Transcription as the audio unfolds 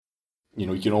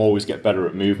you can always get better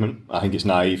at movement. I think it's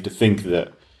naive to think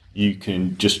that you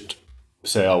can just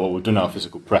say, oh, well, we've done our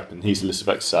physical prep and here's a list of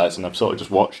exercises, and I've sort of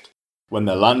just watched when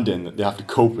they're landing that they have to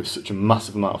cope with such a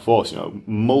massive amount of force,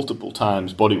 multiple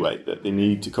times body weight that they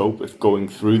need to cope with going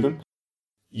through them.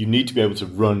 You need to be able to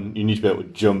run, you need to be able to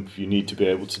jump, you need to be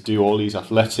able to do all these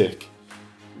athletic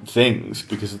things,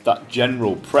 because that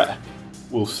general prep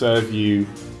will serve you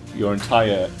your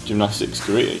entire gymnastics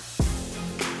career.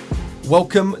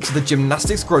 Welcome to the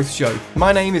Gymnastics Growth Show.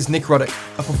 My name is Nick Ruddock,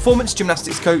 a performance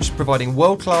gymnastics coach providing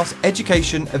world-class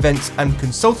education, events and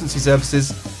consultancy services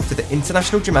to the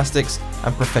international gymnastics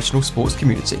and professional sports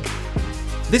community.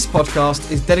 This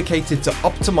podcast is dedicated to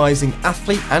optimising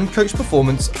athlete and coach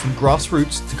performance from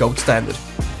grassroots to gold standard.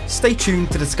 Stay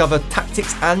tuned to discover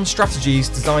tactics and strategies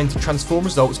designed to transform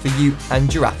results for you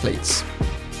and your athletes.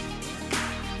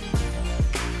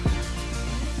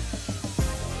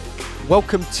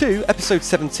 Welcome to episode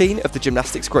 17 of the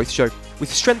Gymnastics Growth Show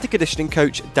with strength and conditioning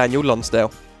coach Daniel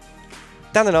Lonsdale.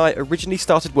 Dan and I originally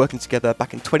started working together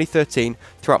back in 2013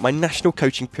 throughout my national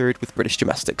coaching period with British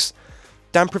Gymnastics.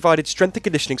 Dan provided strength and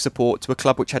conditioning support to a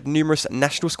club which had numerous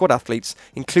national squad athletes,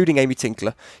 including Amy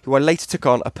Tinkler, who I later took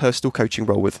on a personal coaching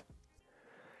role with.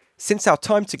 Since our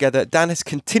time together, Dan has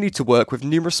continued to work with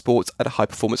numerous sports at a high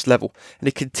performance level, and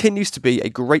it continues to be a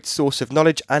great source of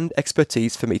knowledge and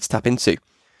expertise for me to tap into.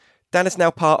 Dan is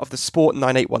now part of the Sport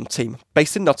 981 team,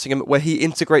 based in Nottingham, where he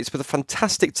integrates with a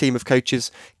fantastic team of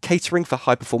coaches catering for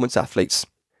high-performance athletes.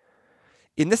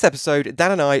 In this episode,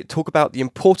 Dan and I talk about the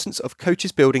importance of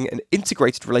coaches building an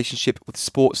integrated relationship with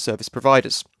sports service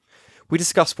providers. We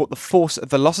discuss what the force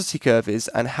velocity curve is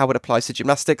and how it applies to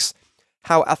gymnastics,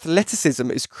 how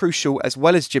athleticism is crucial as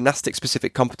well as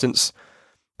gymnastic-specific competence,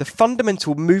 the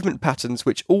fundamental movement patterns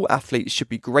which all athletes should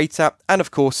be great at, and of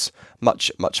course,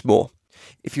 much, much more.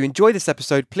 If you enjoy this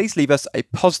episode, please leave us a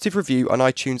positive review on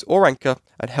iTunes or Anchor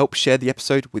and help share the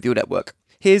episode with your network.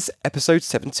 Here's episode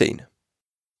 17.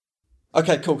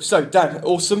 Okay, cool. So, Dan,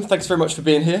 awesome. Thanks very much for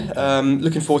being here.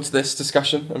 Looking forward to this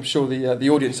discussion. I'm sure the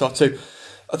audience are too.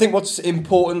 I think what's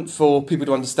important for people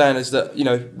to understand is that,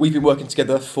 we've been working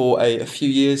together for a few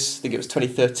years. I think it was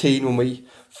 2013 when we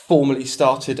formally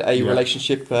started a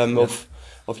relationship of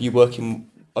you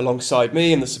working alongside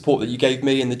me and the support that you gave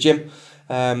me in the gym.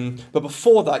 But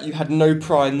before that, you had no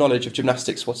prior knowledge of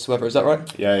gymnastics whatsoever. Is that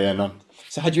right? Yeah, none.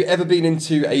 So had you ever been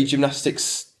into a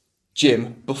gymnastics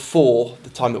gym before the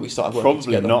time that we started working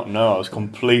together? Probably not, no. I was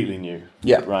completely new.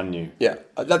 Yeah. Brand new. Yeah.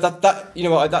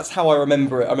 That's how I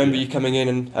remember it. I remember you coming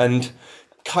in and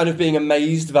kind of being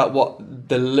amazed about what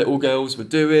the little girls were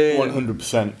doing.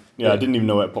 100%. Yeah, I didn't even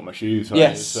know where to put my shoes. Right?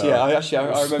 Yes, so. yeah.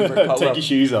 I remember it quite Take your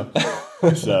shoes off.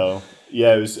 So,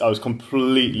 yeah, I was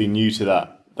completely new to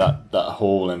that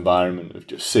whole environment of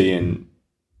just seeing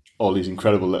all these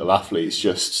incredible little athletes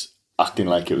just acting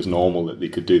like it was normal that they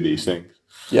could do these things.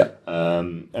 Yeah.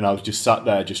 And I was just sat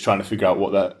there just trying to figure out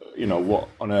what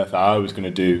on earth I was going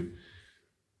to do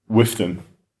with them.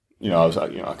 I was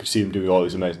like, I could see them doing all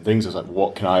these amazing things. I was like,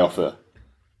 what can I offer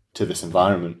to this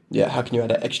environment? Yeah, how can you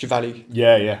add extra value?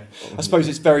 Yeah. I suppose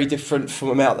it's very different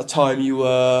from at the time you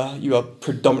were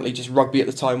predominantly just rugby at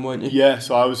the time, weren't you? Yeah,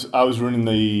 so I was running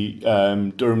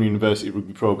the Durham University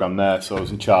rugby program there, so I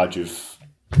was in charge of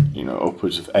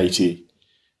upwards of 80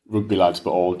 rugby lads,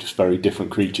 but all just very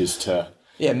different creatures to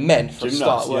men for a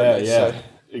start, weren't they? Yeah, so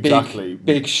exactly.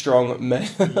 Big, strong men.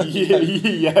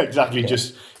 yeah, exactly. Yeah.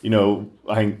 Just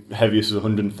I think heaviest was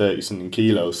 130 something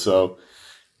kilos, so.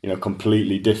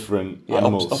 Completely different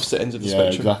animals. Opposite ends of the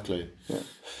spectrum. Exactly. Yeah.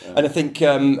 And I think,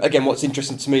 again, what's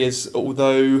interesting to me is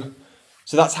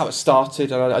so that's how it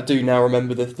started, and I do now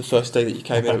remember the first day that you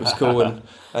came in, it was cool,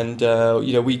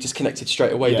 and we just connected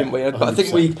straight away, didn't we? But 100%. I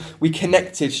think we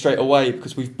connected straight away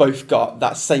because we've both got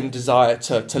that same desire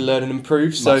to learn and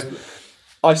improve. So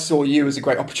I saw you as a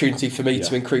great opportunity for me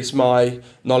to increase my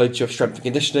knowledge of strength and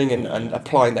conditioning and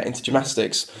applying that into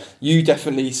gymnastics. You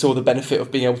definitely saw the benefit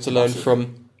of being able to learn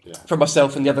from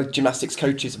myself and the other gymnastics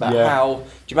coaches about how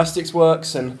gymnastics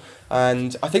works, and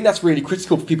I think that's really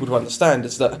critical for people to understand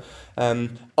is that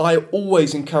I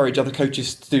always encourage other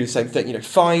coaches to do the same thing.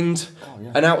 Find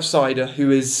an outsider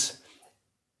who is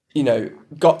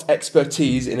got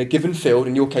expertise in a given field,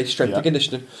 in your case strength and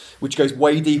conditioning, which goes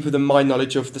way deeper than my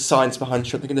knowledge of the science behind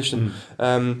strength and conditioning.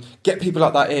 Get people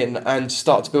like that in and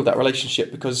start to build that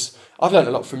relationship, because I've learned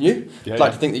a lot from you. I'd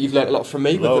like to think that you've learned a lot from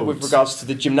me with regards to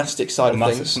the gymnastics side of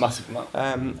things. Massive amount.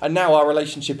 And now our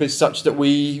relationship is such that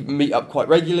we meet up quite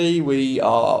regularly.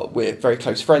 We're very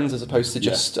close friends as opposed to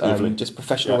just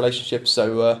professional relationships.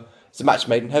 So it's a match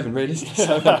made in heaven, really.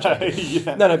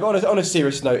 No, but on a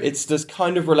serious note, it's this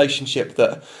kind of relationship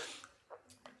that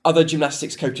other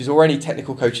gymnastics coaches or any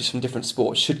technical coaches from different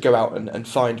sports should go out and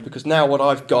find, because now what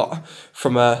I've got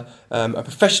from a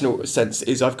professional sense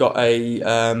is I've got a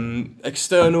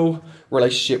external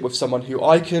relationship with someone who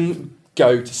I can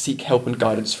go to seek help and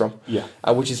guidance from,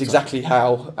 which is exactly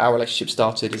how our relationship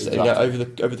started. Is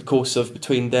over the course of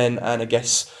between then and I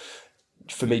guess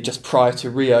for me just prior to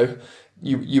Rio,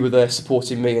 you were there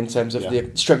supporting me in terms of the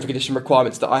strength and conditioning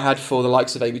requirements that I had for the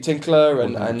likes of Amy Tinkler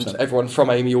and everyone from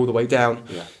Amy all the way down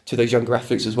to those younger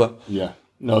athletes as well. Yeah,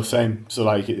 no, same. So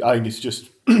I think it's just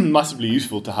massively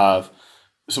useful to have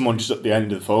someone just at the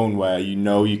end of the phone where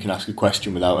you can ask a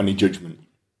question without any judgment,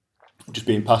 just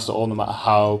being passed it all, no matter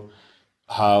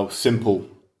how simple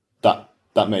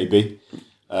that may be.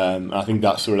 And I think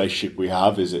that's the relationship we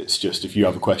have. Is it's just, if you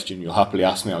have a question, you'll happily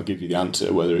ask me. I'll give you the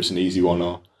answer, whether it's an easy one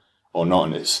or not,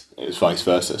 and it's vice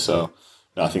versa. So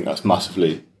I think that's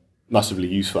massively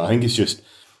useful. I think it's just,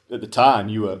 at the time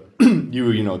you were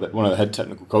one of the head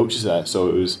technical coaches there, so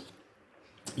it was,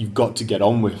 you've got to get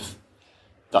on with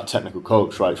that technical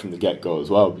coach right from the get-go as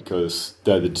well, because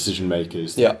they're the decision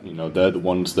makers. They're the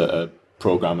ones that are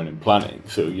programming and planning.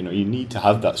 So you need to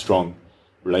have that strong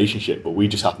relationship. But we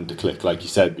just happen to click, like you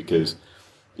said, because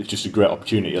it's just a great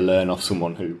opportunity to learn off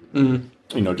someone who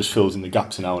just fills in the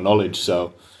gaps in our knowledge.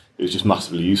 So it was just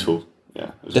massively useful. Yeah,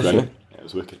 it was definitely great. Yeah, it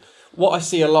was wicked. What I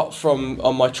see a lot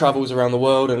on my travels around the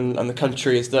world and the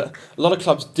country is that a lot of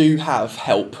clubs do have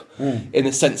help in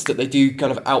the sense that they do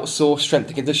kind of outsource strength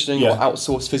and conditioning or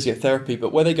outsource physiotherapy.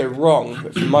 But where they go wrong,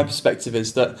 from my perspective,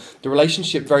 is that the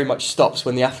relationship very much stops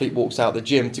when the athlete walks out of the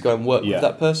gym to go and work with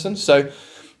that person. So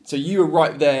you were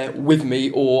right there with me,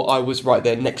 or I was right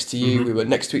there next to you. We were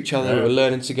next to each other. We were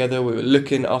learning together. We were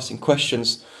looking, asking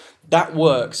questions. That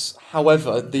works.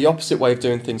 However, the opposite way of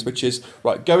doing things, which is,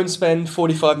 right, go and spend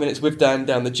 45 minutes with Dan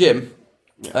down the gym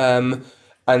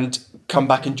and come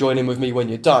back and join in with me when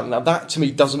you're done. Now, that to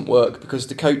me doesn't work, because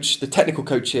the technical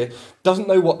coach here, doesn't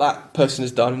know what that person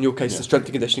has done. In your case, the strength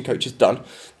and conditioning coach has done.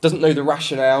 Doesn't know the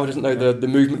rationale, doesn't know the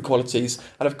movement qualities,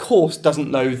 and of course doesn't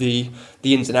know the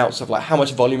ins and outs of like how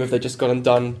much volume have they just gone and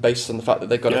done based on the fact that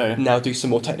they've got to now do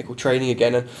some more technical training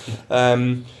again.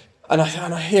 And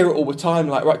I hear it all the time,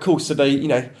 like, right, cool. So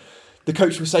the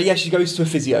coach will say, she goes to a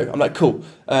physio. I'm like, cool.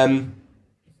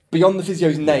 Beyond the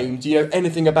physio's name, do you know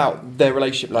anything about their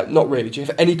relationship? Like, not really. Do you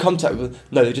have any contact with them?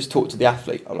 No, they just talk to the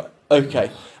athlete. I'm like, okay.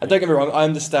 And don't get me wrong, I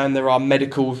understand there are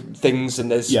medical things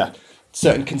and there's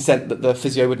certain consent that the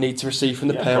physio would need to receive from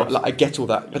the parent. Like, I get all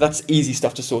that, but that's easy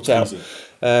stuff to sort out.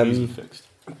 Easy fixed.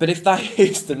 But if that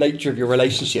is the nature of your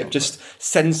relationship, just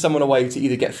send someone away to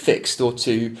either get fixed or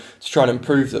to try and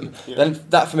improve them. Then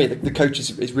that, for me, the coach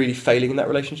is really failing in that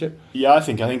relationship. Yeah, I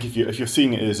think if you're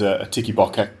seeing it as a ticky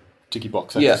box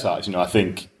exercise, I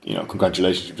think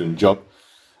congratulations, you've done the job.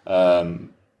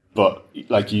 But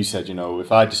like you said,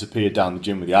 if I disappear down the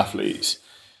gym with the athletes,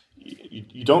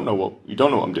 you don't know what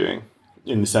I'm doing.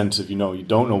 In the sense of, you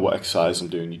don't know what exercise I'm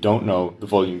doing, you don't know the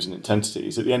volumes and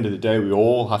intensities. At the end of the day, we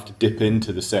all have to dip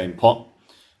into the same pot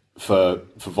for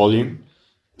volume.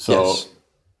 So,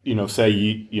 say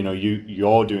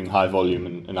you're doing high volume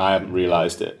and I haven't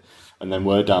realised it, and then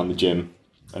we're down the gym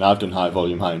and I've done high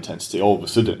volume, high intensity, all of a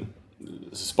sudden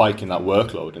there's a spike in that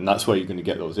workload, and that's where you're going to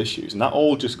get those issues. And that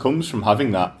all just comes from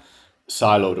having that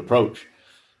siloed approach,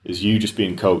 is you just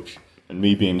being coach and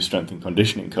me being the strength and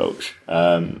conditioning coach.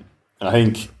 And I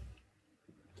think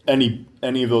any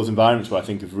of those environments where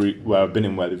where I've been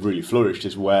in where they've really flourished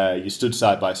is where you stood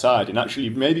side by side and actually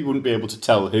maybe wouldn't be able to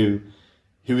tell who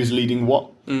is leading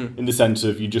what, in the sense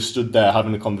of you just stood there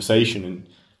having a conversation and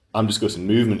I'm discussing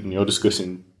movement and you're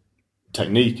discussing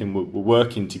technique, and we're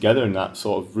working together in that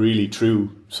sort of really true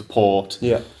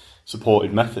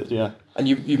supported method. And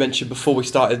you mentioned before we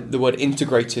started the word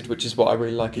integrated, which is what I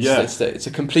really like. It's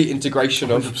a complete integration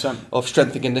 100%. of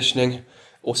strength and conditioning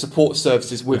or support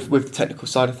services with the technical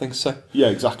side of things. So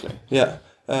exactly.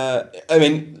 I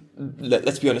mean,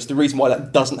 let's be honest, the reason why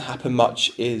that doesn't happen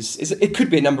much is it could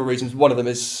be a number of reasons. One of them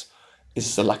is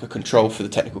the lack of control for the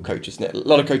technical coach, isn't it? A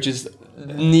lot of coaches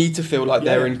need to feel like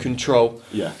they're in control,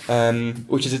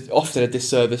 which is often a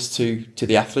disservice to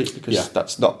the athlete, because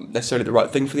that's not necessarily the right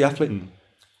thing for the athlete.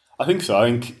 I think so. I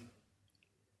think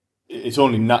it's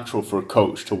only natural for a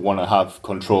coach to want to have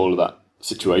control of that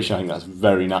situation. I think that's a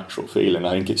very natural feeling.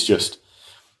 I think it's just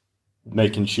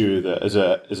making sure that as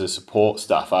a support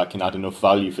staff, I can add enough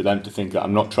value for them to think that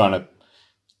I'm not trying to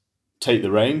take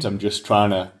the reins. I'm just trying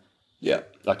to,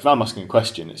 like, if I'm asking a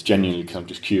question, it's genuinely because I'm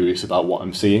just curious about what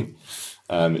I'm seeing.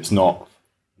 It's not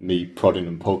me prodding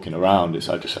and poking around.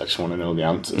 I just want to know the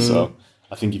answer. So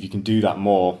I think if you can do that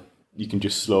more you can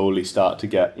just slowly start to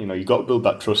get, you've got to build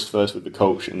that trust first with the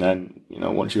coach, and then,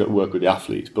 once you've got to work with the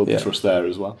athletes, build the trust there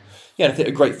as well. Yeah, and I think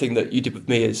a great thing that you did with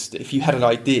me is that if you had an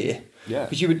idea,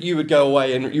 because you would go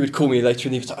away and you would call me later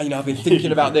in the evening, I've been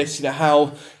thinking about this,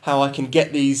 how I can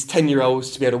get these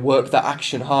 10-year-olds to be able to work that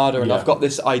action harder, and I've got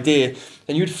this idea,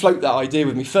 and you'd float that idea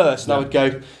with me first, and I would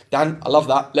go, Dan, I love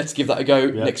that, let's give that a go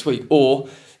next week, or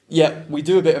we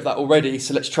do a bit of that already,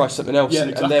 so let's try something else,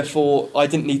 and therefore I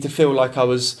didn't need to feel like I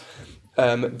was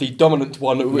the dominant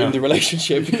one in the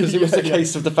relationship, because it was a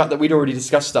case of the fact that we'd already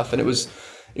discussed stuff, and it was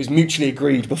mutually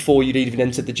agreed before you'd even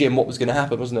entered the gym what was going to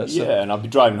happen, wasn't it? So. Yeah, and I'd be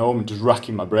driving home and just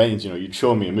racking my brains. You'd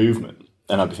show me a movement,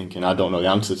 and I'd be thinking, I don't know the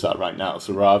answer to that right now.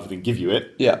 So rather than give you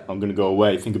it, I'm going to go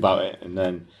away, think about it, and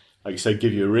then, like you said,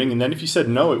 give you a ring. And then if you said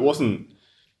no, it wasn't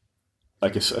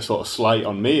like a sort of slight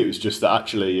on me. It was just that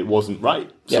actually it wasn't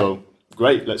right. Yeah. So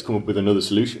great, let's come up with another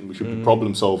solution. We should be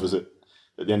problem solvers at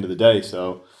the end of the day.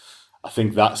 So I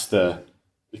think that's the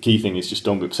key thing, is just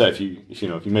don't be upset if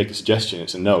you make a suggestion.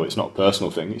 It's a no. It's not a personal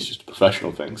thing. It's just a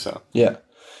professional thing. So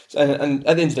and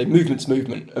at the end of the day, movement's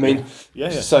movement. I mean,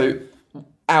 So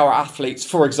our athletes,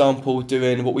 for example,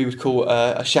 doing what we would call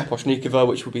a shaposhnikova,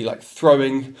 which would be like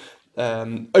throwing,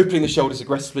 opening the shoulders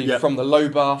aggressively from the low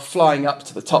bar, flying up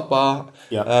to the top bar.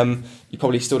 You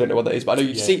probably still don't know what that is, but I know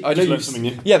you've seen. I know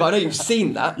you've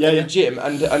seen that in the gym,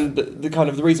 and the kind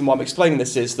of the reason why I'm explaining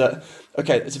this is that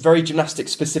it's a very gymnastic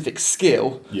specific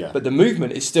skill, but the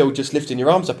movement is still just lifting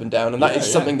your arms up and down, and that is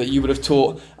something that you would have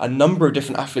taught a number of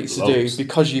different athletes to do,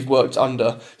 because you've worked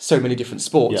under so many different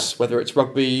sports, whether it's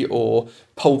rugby or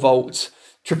pole vault,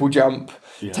 triple jump,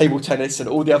 table tennis, and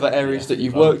all the other areas that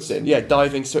you've worked in.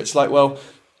 Diving. So it's like, well,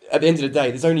 at the end of the day,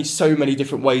 there's only so many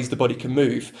different ways the body can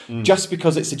move. Just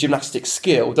because it's a gymnastic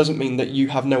skill doesn't mean that you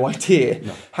have no idea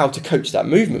how to coach that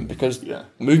movement, because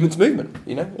movement's movement,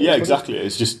 Yeah, exactly.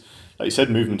 It's just, like you said,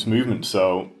 movement's movement.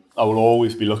 So I will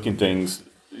always be looking things,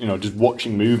 just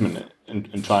watching movement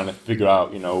and trying to figure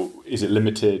out, is it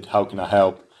limited? How can I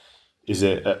help? Is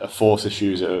it a force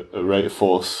issue? Is it a rate of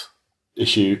force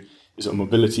issue? Is it a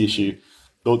mobility issue?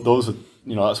 Those are,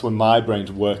 that's when my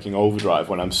brain's working overdrive,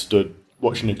 when I'm stood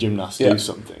watching a gymnast do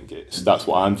something. That's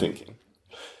what I'm thinking.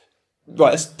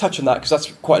 Right, let's touch on that, because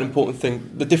that's quite an important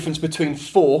thing. The difference between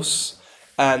force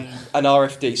and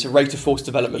RFD, so rate of force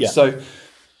development. So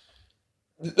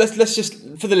let's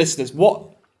just, for the listeners,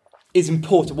 what is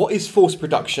important? What is force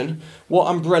production? What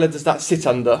umbrella does that sit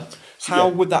under? How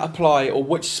would that apply, or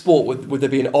which sport would there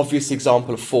be an obvious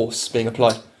example of force being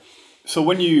applied? So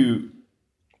when you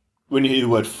hear the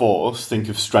word force, think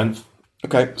of strength.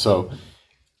 Okay. So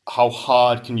how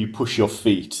hard can you push your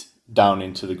feet down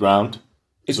into the ground?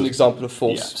 Is an example of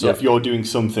force. Yeah. So if you're doing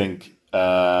something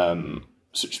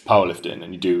such as powerlifting,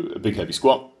 and you do a big heavy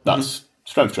squat, that's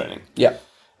strength training. Yeah.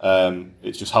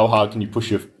 It's just how hard can you push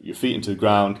your feet into the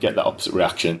ground, get that opposite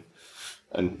reaction,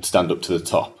 and stand up to the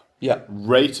top. Yeah.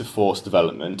 Rate of force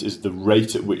development is the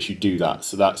rate at which you do that.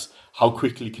 So that's how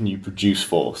quickly can you produce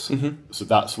force. So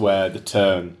that's where that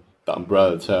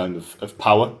umbrella term of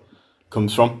power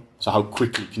comes from. So how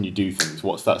quickly can you do things?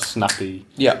 What's that snappy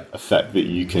effect that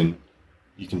you can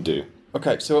do?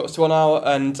 Okay, so on our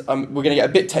end, we're going to get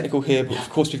a bit technical here, but of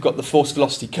course we've got the force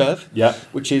velocity curve,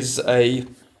 which is a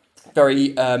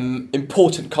very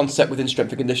important concept within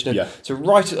strength and conditioning. So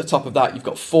right at the top of that, you've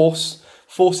got force.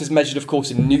 Force is measured, of course,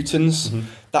 in newtons.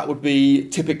 That would be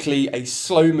typically a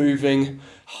slow-moving,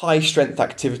 high-strength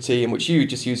activity, in which you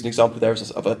just use an example there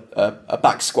of a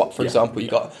back squat, for example.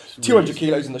 You've got 200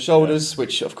 kilos in the shoulders,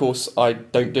 which, of course, I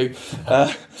don't do.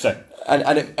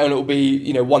 And it will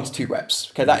be 1 to 2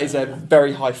 reps. Okay, that is a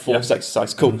very high force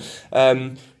exercise. Cool.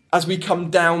 As we come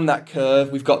down that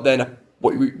curve, we've got then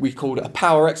what we call a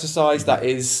power exercise. That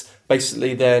is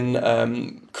basically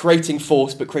then creating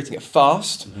force, but creating it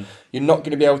fast. You're not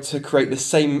going to be able to create the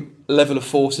same level of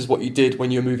force as what you did when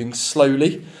you're moving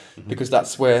slowly, because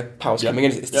that's where power's coming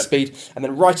in. It's the speed. And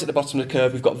then right at the bottom of the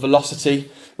curve, we've got velocity,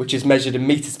 which is measured in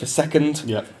meters per second.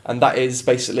 And that is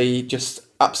basically just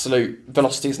absolute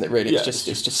velocity, isn't it, really? It's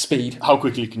just speed. How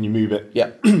quickly can you move it?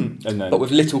 But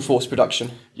with little force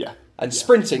production. And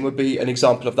sprinting would be an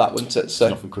example of that, wouldn't it? So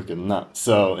nothing quicker than that.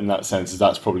 So in that sense,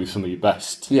 that's probably some of your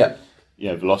best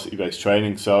velocity-based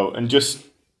training. So, and just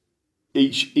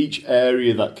each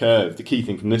area of that curve, the key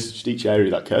thing from this is just each area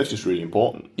of that curve is just really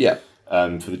important.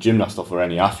 For the gymnast or for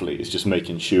any athlete, it's just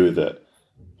making sure that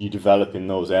you develop in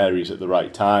those areas at the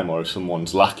right time, or if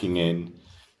someone's lacking in,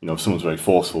 if someone's very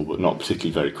forceful but not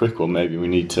particularly very quick, well, maybe we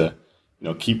need to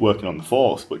keep working on the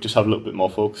force, but just have a little bit more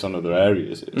focus on other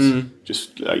areas. It's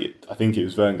just, I think it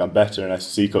was Vern Gambetta, an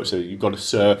SSC coach, said you've got to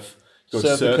surf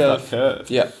that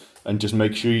curve. and just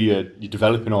make sure you're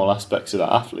developing all aspects of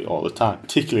that athlete all the time,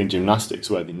 particularly in gymnastics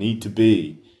where they need to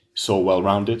be so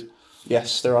well-rounded.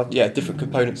 Yes, there are different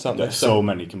components, aren't there? There's so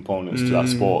many components to that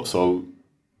sport, so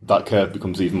that curve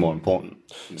becomes even more important.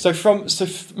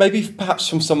 Maybe perhaps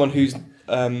from someone who's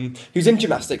in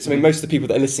gymnastics. I mean, most of the people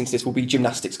that are listening to this will be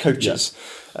gymnastics coaches.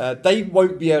 Yeah. They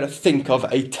won't be able to think of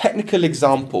a technical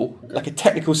example, like a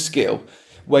technical skill,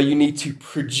 where you need to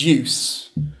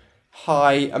produce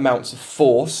high amounts of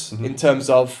force in terms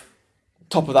of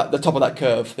the top of that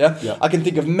curve. Yeah? I can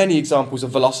think of many examples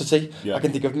of velocity. I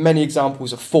can think of many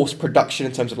examples of force production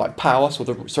in terms of like power,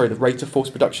 the rate of force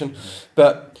production.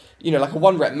 But like a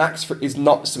 1 rep max is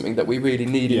not something that we really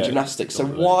need in gymnastics. So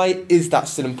why is that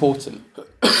still important?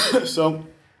 So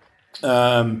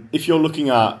if you're looking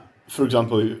at, for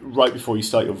example, right before you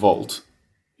start your vault,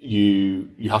 you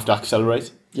have to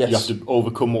accelerate. Yes. You have to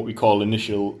overcome what we call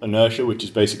initial inertia, which is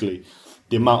basically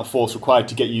the amount of force required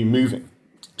to get you moving,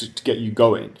 to get you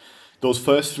going. Those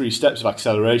first 3 steps of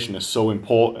acceleration are so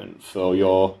important for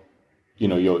your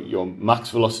max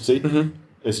velocity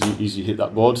as you hit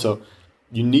that board. So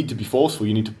you need to be forceful.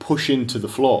 You need to push into the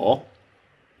floor,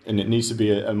 and it needs to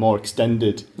be a more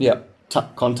extended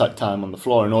contact time on the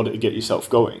floor in order to get yourself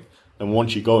going. And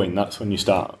once you're going, that's when you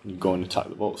go and attack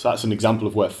the vault. So that's an example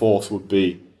of where force would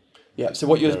be. Yeah, so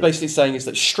what you're basically saying is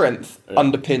that strength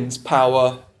underpins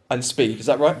power and speed, is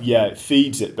that right? Yeah, it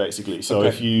feeds it basically. So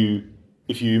if you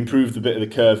improve the bit of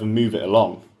the curve and move it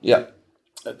along at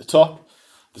the top,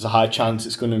 there's a high chance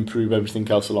it's going to improve everything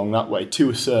else along that way to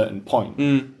a certain point.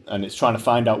 And it's trying to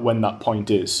find out when that point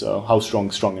is. So how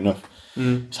strong enough?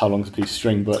 It's how long's a piece of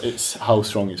string, but it's how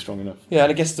strong is strong enough. Yeah,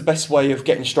 and I guess the best way of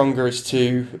getting stronger is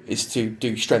to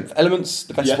do strength elements.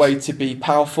 The best way to be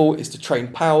powerful is to train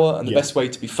power, and the best way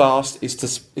to be fast is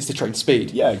to train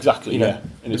speed. Yeah, exactly. In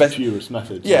its purest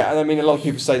method. Yeah, and I mean, a lot of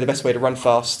people say the best way to run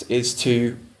fast is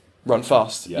to run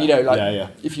fast. Yeah.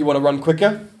 If you want to run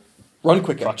quicker, run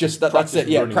quicker. That's it.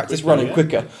 Yeah, practice running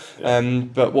quicker.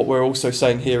 But what we're also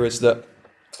saying here is that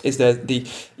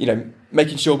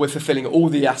making sure we're fulfilling all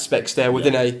the aspects there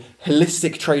within a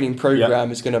holistic training program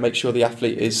is going to make sure the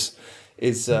athlete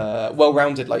is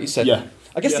well-rounded, like you said. Yeah.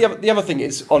 I guess the other thing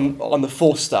is on the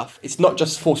force stuff. It's not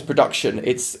just force production;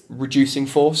 it's reducing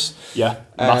force. Yeah,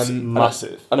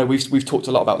 massive. I know we've talked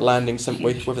a lot about landing, haven't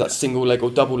we? Whether that's single leg or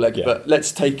double leg. Yeah. But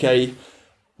let's take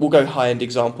we'll go high-end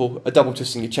example, a double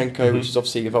twist Yachenko, which is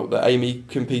obviously a vault that Amy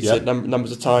competed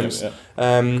numbers of times.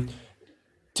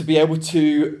 To be able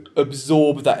to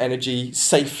absorb that energy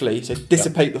safely, so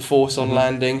dissipate the force on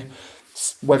landing,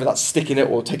 whether that's sticking it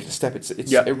or taking a step, it's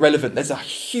irrelevant. There's a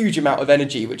huge amount of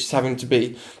energy which is having to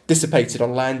be dissipated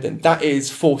on landing. That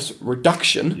is force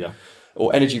reduction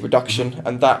or energy reduction,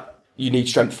 and that you need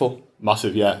strength for.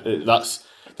 Massive,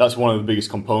 that's one of the biggest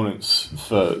components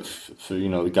for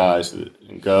the guys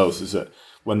and girls, is that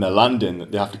when they're landing,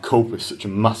 that they have to cope with such a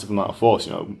massive amount of force,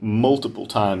 multiple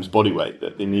times body weight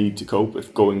that they need to cope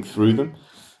with going through them.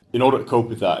 In order to cope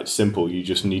with that, it's simple. You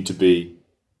just need to be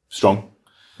strong.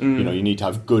 You need to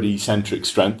have good eccentric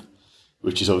strength,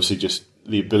 which is obviously just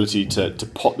the ability to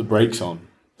put the brakes on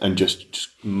and just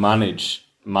manage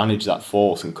that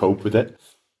force and cope with it.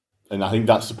 And I think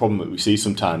that's the problem that we see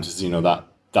sometimes is,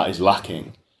 that is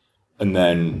lacking. And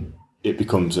then it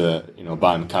becomes a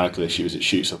biomechanical issue as it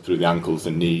shoots up through the ankles,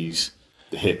 the knees,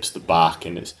 the hips, the back,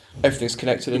 and everything's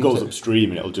connected. It goes upstream,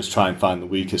 and it'll just try and find the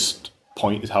weakest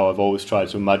point. Is how I've always tried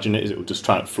to imagine it. Is it will just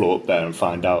try and float up there and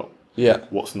find out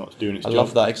what's not doing its job. I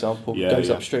love that example. Goes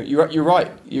upstream. You're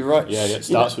right. Yeah, it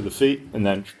starts with the feet, and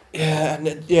then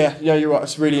you're right.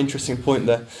 It's a really interesting point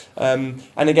there. And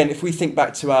again, if we think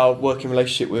back to our working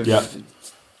relationship with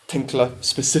Tinkler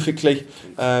specifically,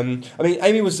 I mean,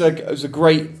 Amy was a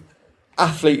great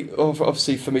athlete,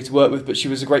 obviously, for me to work with, but she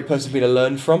was a great person for me to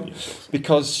learn from,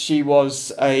 because she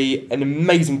was an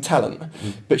amazing talent.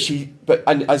 But she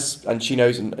knows,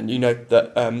 and you know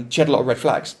that she had a lot of red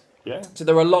flags. Yeah. So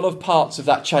there are a lot of parts of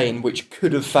that chain which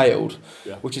could have failed,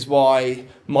 which is why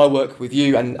my work with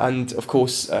you and of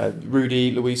course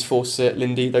Rudy, Louise Fawcett,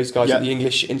 Lindy, those guys at the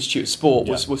English Institute of Sport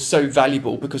was so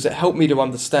valuable, because it helped me to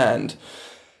understand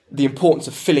the importance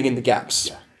of filling in the gaps.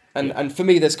 Yeah. And for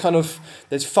me, there's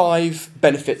 5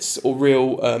 benefits or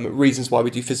real reasons why we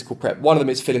do physical prep. One of them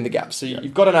is filling the gaps. So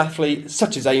you've got an athlete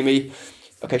such as Amy.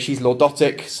 Okay, she's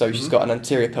lordotic, so she's got an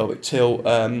anterior pelvic tilt,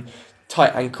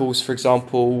 tight ankles, for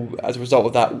example. As a result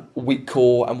of that, weak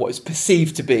core and what is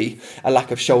perceived to be a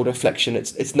lack of shoulder flexion.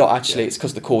 It's not actually. It's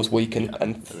because the core's weak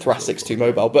and thoracic's too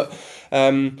mobile. But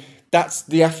that's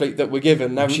the athlete that we're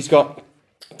given. Now she's got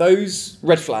those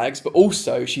red flags, but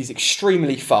also she's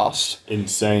extremely fast.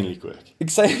 Insanely quick.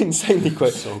 Insanely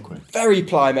quick. So quick. Very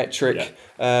plyometric.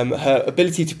 Yeah. Her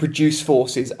ability to produce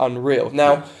force is unreal.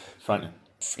 Now, frightening.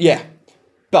 Yeah,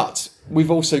 but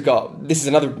we've also got, this is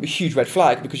another huge red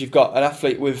flag, because you've got an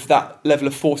athlete with that level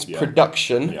of force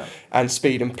production and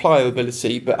speed and plyo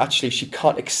ability, but actually she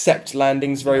can't accept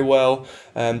landings very well.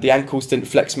 The ankles didn't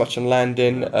flex much on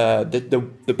landing.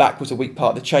 The back was a weak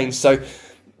part of the chain. So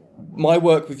my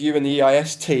work with you and the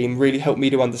EIS team really helped me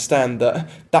to understand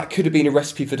that could have been a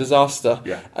recipe for disaster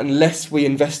unless we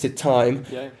invested time.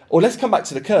 Or let's come back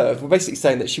to the curve. We're basically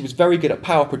saying that she was very good at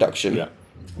power production,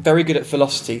 very good at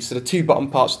velocity. So the two bottom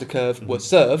parts of the curve were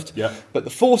served, but the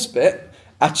force bit,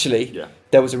 actually,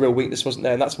 there was a real weakness, wasn't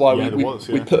there? And that's why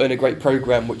we put in a great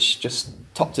program which just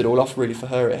topped it all off really for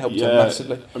her. It helped her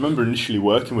massively. I remember initially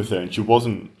working with her, and she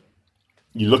wasn't,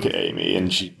 you look at Amy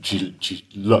and she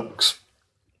looks,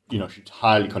 she's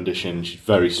highly conditioned, she's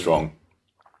very strong.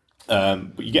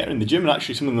 But you get her in the gym, and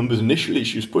actually some of the numbers initially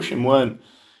she was pushing weren't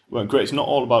great. It's not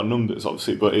all about numbers,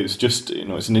 obviously, but it's just,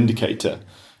 it's an indicator.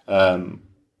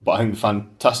 But I think the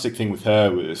fantastic thing with her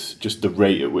was just the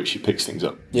rate at which she picks things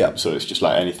up. Yeah. So it's just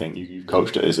like anything you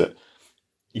coached her, is that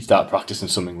you start practicing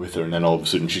something with her and then all of a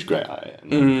sudden she's great at it.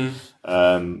 And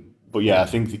but yeah, I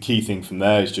think the key thing from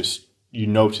there is just, you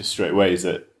notice straight away is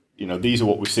that, these are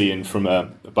what we're seeing from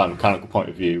a biomechanical point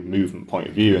of view, movement point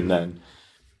of view, and then,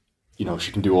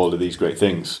 she can do all of these great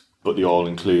things, but they all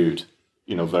include,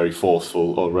 very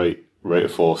forceful or rate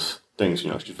of force things.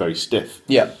 She's very stiff.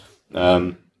 Yeah.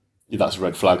 That's a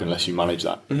red flag unless you manage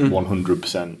that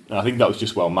 100%. And I think that was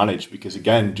just well managed, because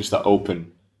again, just that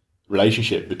open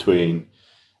relationship between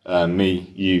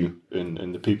me, you,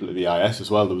 and the people at the IS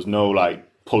as well. There was no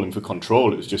pulling for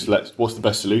control. It was just what's the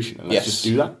best solution, and let's just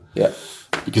do that. Yeah.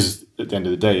 Because at the end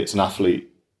of the day, it's an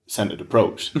athlete-centered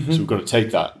approach. So we've got to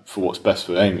take that for what's best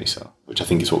for Amy. So, which I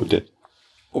think is what we did.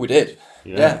 What we did.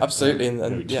 Yeah, absolutely.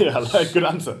 And good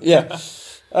answer. Yeah.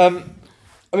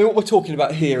 What we're talking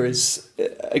about here is,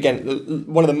 again,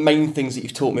 one of the main things that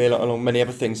you've taught me along many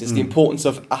other things is the importance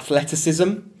of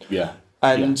athleticism. Yeah.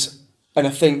 And I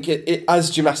think as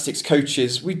gymnastics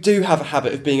coaches, we do have a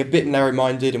habit of being a bit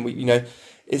narrow-minded, and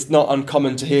it's not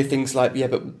uncommon to hear things like,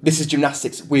 but this is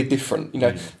gymnastics, we're different.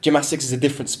 Gymnastics is a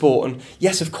different sport. And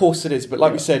yes, of course it is. But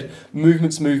like we said,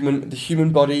 movement's movement. The human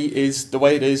body is the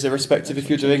way it is, irrespective if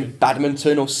you're doing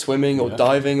badminton or swimming or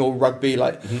diving or rugby.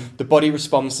 The body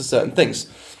responds to certain things.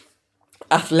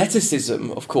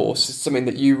 Athleticism, of course, is something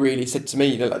that you really said to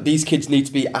me. These kids need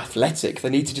to be athletic. They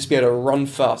need to just be able to run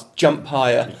fast, jump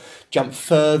higher, jump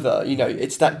further.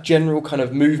 It's that general kind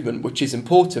of movement which is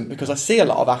important, because I see a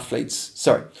lot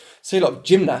of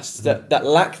gymnasts that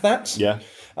lack that. Yeah.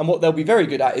 And what they'll be very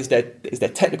good at is their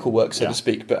technical work, so to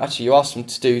speak. But actually, you ask them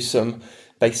to do some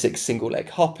basic single leg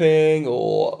hopping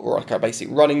or like a basic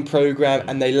running program,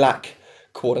 and they lack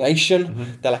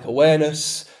coordination. They lack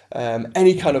awareness.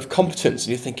 Any kind of competence, and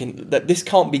you're thinking that this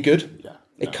can't be good.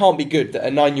 It can't be good that a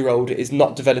 9-year-old is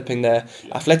not developing their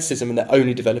athleticism and they're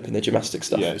only developing their gymnastic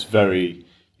stuff. Yeah,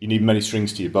 you need many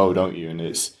strings to your bow, don't you? And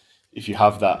if you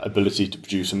have that ability to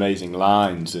produce amazing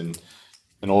lines and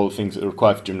all the things that are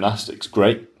required for gymnastics,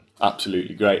 great,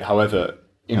 absolutely great. However,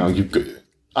 you've got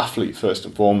athlete first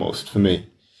and foremost for me.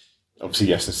 Obviously,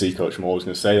 yes, and C coach, I'm always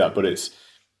going to say that, but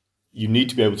you need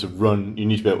to be able to run, you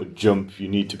need to be able to jump, you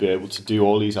need to be able to do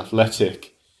all these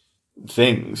athletic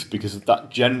things, because that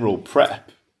general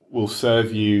prep will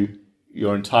serve you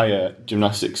your entire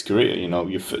gymnastics career.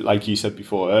 You're, like you said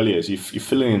before earlier, you're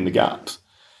filling in the gaps.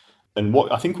 And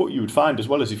what you would find as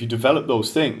well is if you develop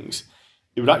those things,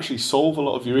 it would actually solve a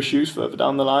lot of your issues further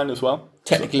down the line as well.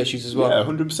 Technical issues as well. Yeah,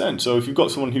 100%. So if you've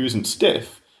got someone who isn't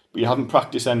stiff, but you haven't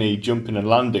practiced any jumping and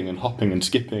landing and hopping and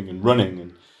skipping and running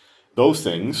and those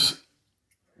things,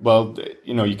 well,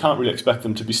 you can't really expect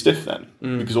them to be stiff then,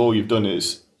 because all you've done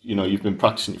is, you've been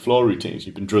practicing your floor routines,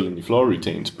 you've been drilling your floor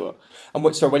routines, but... And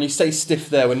when you say stiff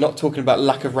there, we're not talking about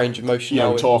lack of range of motion. Yeah,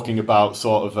 we're talking about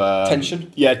sort of...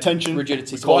 tension? Yeah, tension.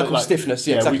 Rigidity. So I call stiffness,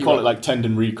 exactly. We call it like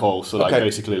tendon recall, so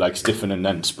basically stiffen and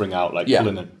then spring out,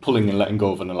 pulling and letting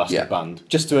go of an elastic band.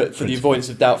 Just for the avoidance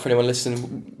of doubt for anyone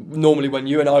listening, normally when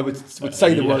you and I would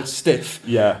say the word stiff,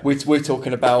 we're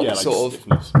talking about sort of...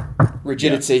 stiffness.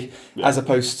 Rigidity, as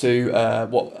opposed to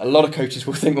what a lot of coaches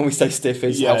will think when we say stiff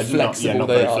is how flexible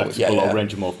they are. Flexible or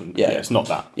range of movement. Yeah, it's not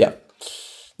that. Yeah.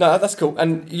 No, that's cool.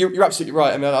 And you're absolutely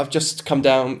right. I mean, I've just come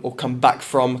back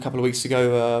from a couple of weeks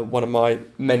ago, one of my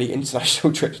many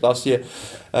international trips last year,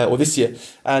 or this year.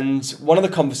 And one of the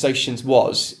conversations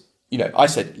was, I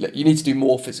said, look, you need to do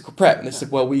more physical prep. And they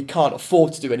said, well, we can't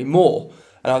afford to do any more.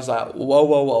 And I was like,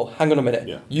 whoa, hang on a minute.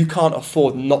 Yeah. You can't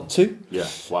afford not to. Yeah,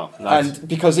 wow. Nice. And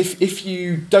because if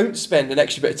you don't spend an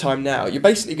extra bit of time now, you're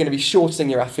basically going to be shortening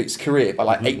your athlete's career by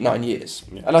like 8-9 years.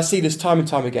 Yeah. And I see this time and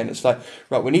time again. It's like,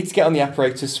 right, we need to get on the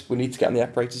apparatus.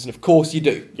 And of course you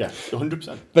do. Yeah,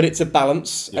 100%. But it's a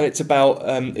balance, and it's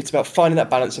about finding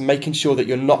that balance and making sure that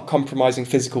you're not compromising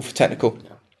physical for technical.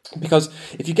 Yeah. Because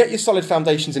if you get your solid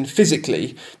foundations in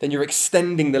physically, then you're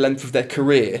extending the length of their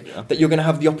career that you're going to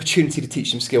have the opportunity to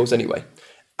teach them skills anyway.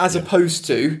 As opposed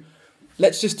to,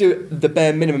 let's just do the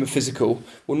bare minimum of physical.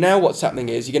 Well, now what's happening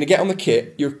is you're going to get on the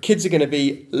kit, your kids are going to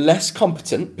be less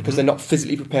competent because they're not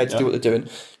physically prepared to do what they're doing.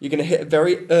 You're going to hit a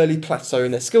very early plateau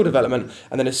in their skill development,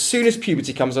 and then as soon as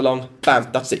puberty comes along, bam,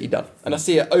 that's it, you're done. And I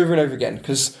see it over and over again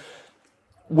because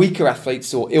weaker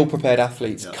athletes or ill-prepared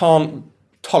athletes can't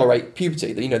tolerate puberty.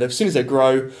 You know, as soon as they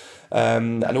grow,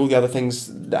 and all the other things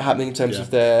that are happening in terms of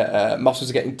their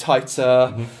muscles are getting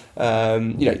tighter,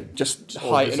 you know, just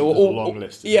height and all long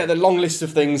list. The long list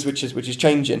of things which is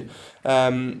changing.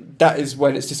 That is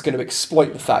when it's just going to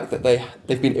exploit the fact that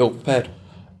they've been ill prepared.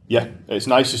 Yeah, it's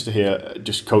nice just to hear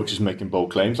just coaches making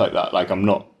bold claims like that. Like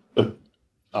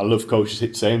I love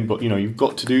coaches saying, but you know, you've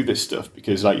got to do this stuff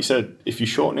because, like you said, if you're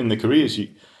shortening the careers, the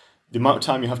amount of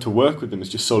time you have to work with them is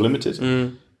just so limited.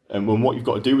 And when what you've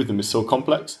got to do with them is so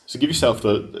complex. So give yourself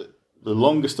the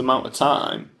longest amount of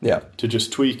time to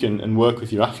just tweak and work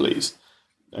with your athletes.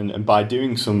 And by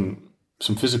doing some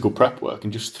physical prep work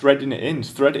and just thread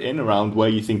it in around where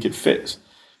you think it fits.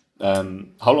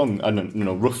 How long, I don't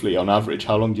know, roughly on average,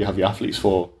 how long do you have your athletes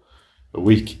for a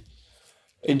week?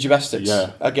 In gymnastics,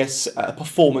 I guess at a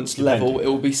performance level, it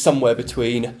will be somewhere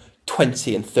between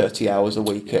 20 and 30 hours a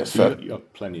week. So you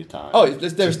got plenty of time. Oh,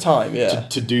 there's time,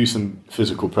 to do some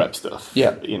physical prep stuff.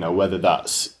 Yeah. You know, whether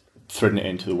that's threading it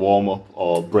into the warm-up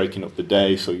or breaking up the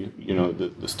day, so you know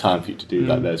there's time for you to do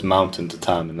that. There's mountains of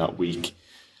time in that week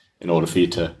in order for you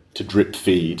to drip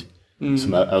feed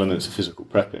some elements of physical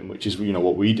prepping, which is, you know,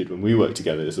 what we did when we worked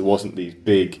together. Is there wasn't these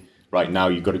big, right now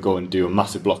you've got to go and do a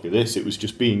massive block of this. It was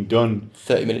just being done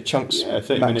 30-minute chunks. Yeah,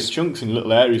 30-minute chunks in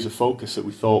little areas of focus that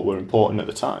we thought were important at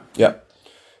the time. Yeah,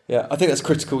 I think that's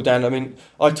critical, Dan. I mean,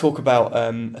 I talk about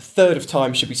a third of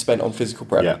time should be spent on physical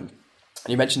prep. Yeah.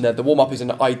 You mentioned that the warm-up is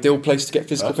an ideal place to get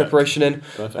physical preparation in.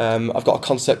 I've got a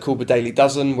concept called the Daily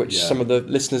Dozen, which some of the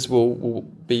listeners will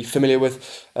be familiar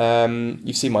with.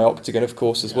 You've seen my octagon, of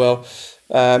course, as well.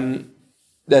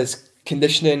 There's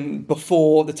conditioning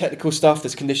before the technical stuff,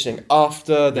 there's conditioning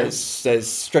after, there's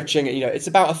stretching. You know, it's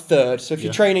about a third. So if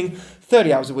you're training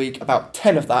 30 hours a week, about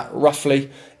 10 of that roughly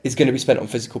is going to be spent on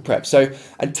physical prep. So,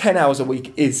 and 10 hours a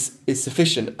week is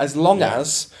sufficient as long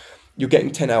as you're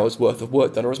getting 10 hours worth of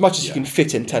work done, or as much as you can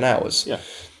fit in 10 hours. Yeah.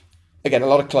 Again, a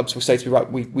lot of clubs will say to me, right,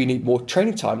 we need more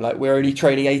training time. Like, we're only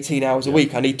training 18 hours a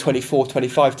week. I need 24,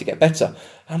 25 to get better.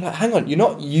 And I'm like, hang on, you're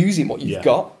not using what you've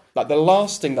got. Like, the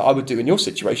last thing that I would do in your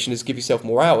situation is give yourself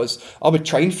more hours. I would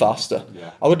train faster.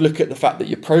 Yeah. I would look at the fact that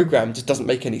your program just doesn't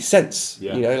make any sense.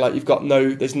 Yeah. You know, like,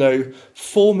 there's no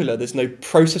formula, there's no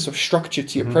process or structure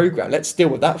to your program. Let's deal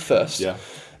with that first. Yeah.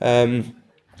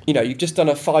 You know, you've just done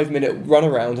a 5-minute run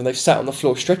around and they've sat on the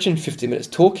floor stretching 50 minutes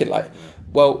talking. Like,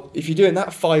 well, if you're doing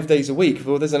that 5 days a week,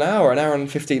 well, there's an hour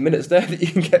and 15 minutes there that you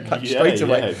can get back straight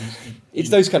away.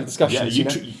 It's those kind of discussions.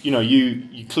 Yeah,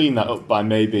 you clean that up by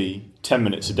maybe 10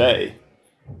 minutes a day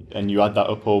and you add that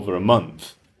up over a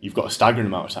month, you've got a staggering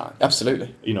amount of time.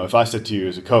 Absolutely. You know, if I said to you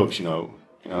as a coach,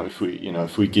 if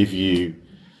we give you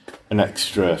an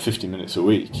extra 50 minutes a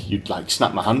week, you'd like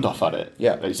snap my hand off at it.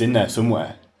 Yeah. It's in there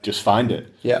somewhere. Just find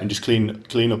it. Yeah. And just clean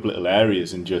up little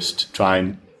areas and just try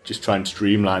and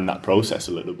streamline that process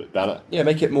a little bit better. Yeah,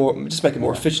 make it more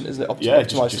efficient, isn't it?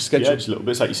 Optimize the schedule. Yeah, just a little bit.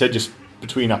 It's like you said, just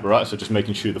between apparatus, so just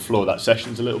making sure the flow of that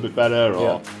session's a little bit better.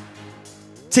 Or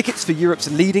Tickets for Europe's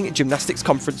leading gymnastics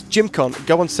conference, GymCon,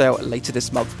 go on sale later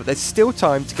this month, but there's still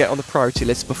time to get on the priority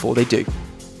list before they do.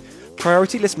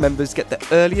 Priority list members get the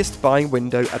earliest buying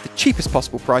window at the cheapest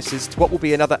possible prices to what will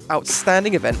be another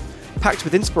outstanding event packed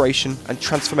with inspiration and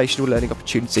transformational learning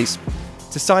opportunities.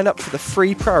 To sign up for the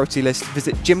free priority list,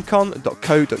 visit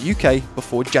gymcon.co.uk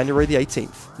before January the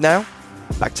 18th. Now,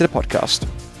 back to the podcast.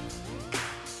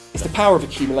 It's the power of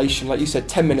accumulation. Like you said,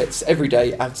 10 minutes every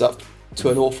day adds up to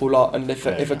an awful lot. And if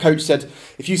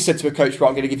you said to a coach, right,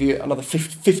 I'm going to give you another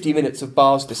 50 minutes of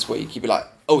bars this week, you'd be like,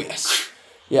 oh yes.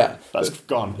 Yeah, that's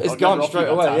gone. It's gone straight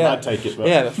away. Yeah, I'd take it. But.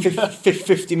 Yeah,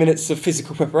 50 minutes of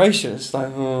physical preparation. It's like,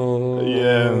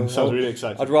 sounds really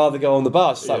exciting. I'd rather go on the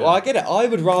bus. Like, well, I get it. I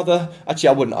would rather. Actually,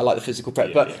 I wouldn't. I like the physical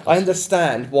prep, but I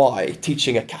understand why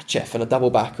teaching a catch F and a double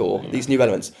back or these new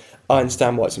elements. I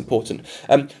understand why it's important.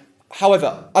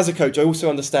 However, as a coach, I also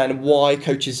understand why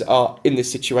coaches are in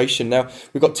this situation. Now,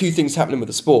 we've got two things happening with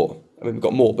the sport. I mean, we've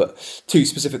got more, but two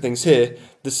specific things here.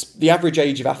 The average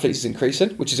age of athletes is increasing,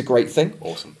 which is a great thing.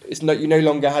 Awesome. You no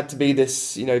longer had to be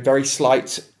this, very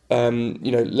slight,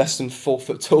 less than 4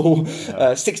 foot tall,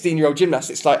 16-year-old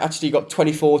gymnast. It's like actually you got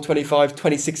 24, 25,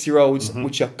 26-year-olds,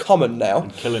 which are common now.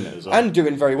 And killing it as well. And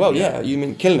doing very well, You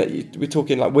mean killing it. We're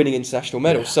talking like winning international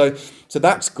medals. Yeah. So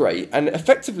that's great. And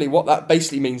effectively what that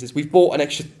basically means is we've bought an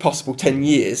extra possible 10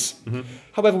 years.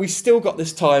 However, we've still got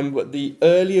this time, but the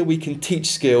earlier we can teach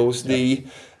skills,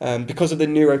 because of the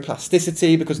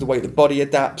neuroplasticity, because of the way the body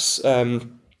adapts,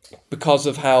 because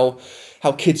of how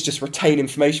kids just retain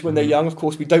information when they're young. Of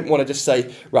course, we don't want to just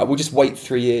say, right, we'll just wait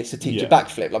 3 years to teach a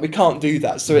backflip. Like we can't do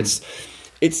that. So it's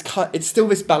still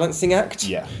this balancing act.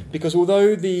 Yeah. Because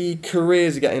although the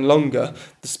careers are getting longer,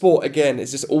 the sport again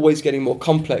is just always getting more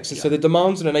complex. And so the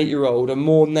demands on an 8-year-old are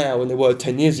more now than they were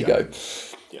 10 years ago.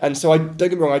 Yeah. And so don't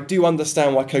get me wrong, I do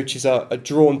understand why coaches are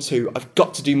drawn to, I've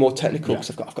got to do more technical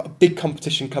because I've got a big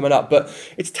competition coming up. But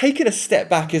it's taken a step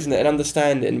back, isn't it? And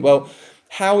understanding, well,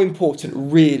 how important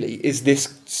really is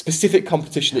this specific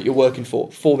competition that you're working for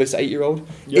this 8-year-old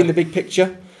in the big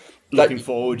picture? Looking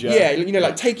forward,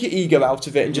 like take your ego out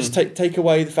of it and just take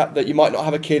away the fact that you might not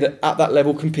have a kid at that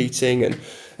level competing.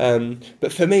 And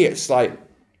but for me, it's like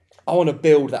I want to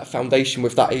build that foundation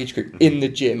with that age group in the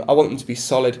gym. I want them to be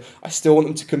solid. I still want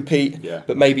them to compete,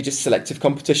 but maybe just selective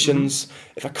competitions.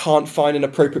 If I can't find an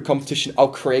appropriate competition, I'll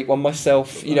create one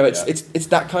myself. It's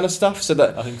that kind of stuff so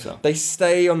that I think so. They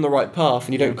stay on the right path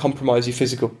and you don't compromise your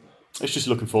physical. It's just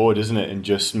looking forward, isn't it? And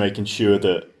just making sure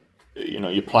that,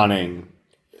 you're planning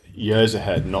years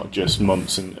ahead, not just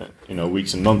months and,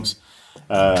 weeks and months.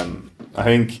 I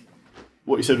think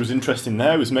what you said was interesting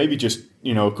there was maybe just,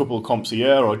 a couple of comps a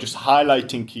year or just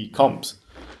highlighting key comps.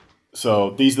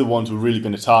 So these are the ones we're really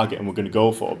going to target and we're going to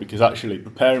go for because actually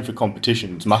preparing for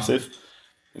competition is massive.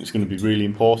 And it's going to be really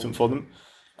important for them.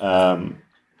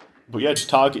 But just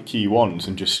target key ones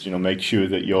and just, make sure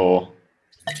that you're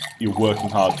working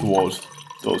hard towards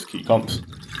those key comps.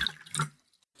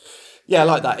 Yeah, I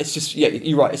like that. It's just,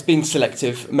 you're right. It's being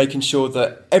selective, making sure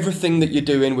that everything that you're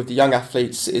doing with the young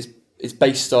athletes is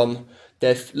based on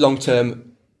their long-term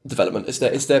development. Is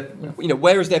there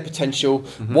where is their potential?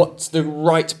 What's the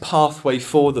right pathway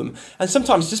for them? And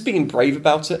sometimes just being brave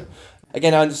about it.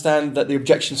 Again, I understand that the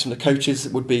objections from the coaches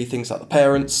would be things like the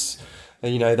parents.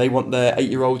 They want their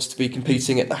 8-year-olds to be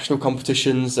competing at national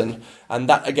competitions, and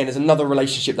that again is another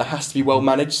relationship that has to be well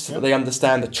managed so that they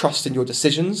understand the trust in your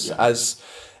decisions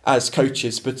as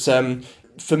coaches. But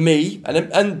for me,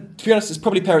 and to be honest, there's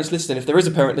probably parents listening. If there is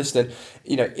a parent listening,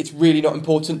 it's really not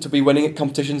important to be winning at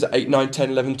competitions at 8, 9, 10,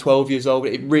 11, 12 years old.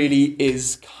 It really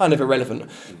is kind of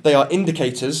irrelevant. They are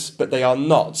indicators, but they are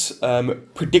not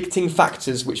predicting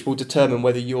factors which will determine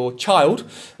whether your child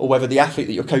or whether the athlete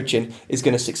that you're coaching is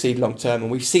going to succeed long term.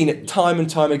 And we've seen it time and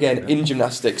time again in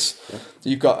gymnastics. So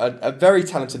you've got a very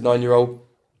talented 9-year-old,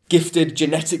 gifted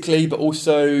genetically, but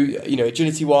also,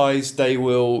 agility-wise, they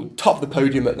will top the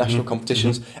podium at national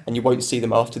competitions, and you won't see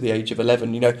them after the age of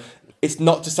 11. It's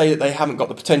not to say that they haven't got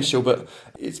the potential, but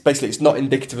it's not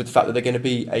indicative of the fact that they're going to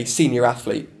be a senior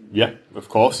athlete. Yeah, of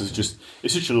course. It's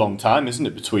such a long time, isn't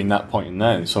it, between that point and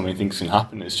then? So many things can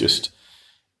happen. It's just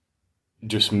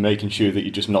making sure that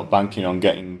you're just not banking on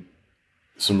getting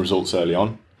some results early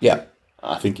on. Yeah.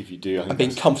 I think if you do, and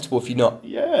being comfortable if you're not.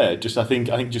 Yeah, I think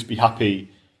just be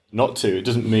happy not to. It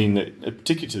doesn't mean that,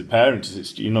 particularly to the parents,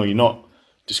 it's you're not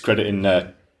discrediting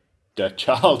their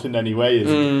child in any way,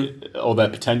 or their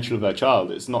potential of their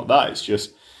child. It's not that. It's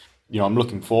just I'm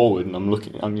looking forward and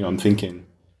I'm thinking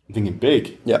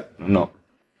big. Yeah, I'm not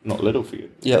little for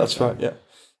you. Yeah, that's right. Yeah,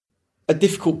 a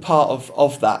difficult part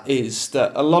of that is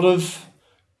that a lot of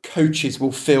coaches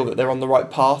will feel that they're on the right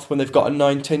path when they've got a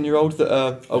 9, 10-year-old that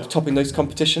are topping those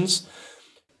competitions.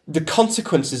 The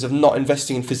consequences of not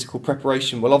investing in physical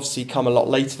preparation will obviously come a lot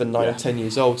later than 9 or 10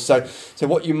 years old. So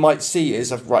what you might see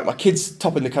is, right, my kid's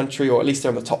top in the country, or at least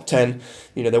they're in the top 10.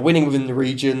 They're winning within the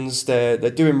regions. They're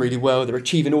doing really well. They're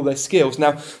achieving all their skills.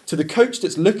 Now, to the coach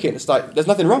that's looking, it's like, there's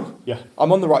nothing wrong. Yeah,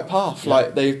 I'm on the right path. Yeah.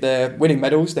 Like they're winning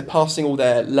medals. They're passing all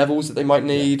their levels that they might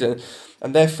need, and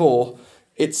therefore,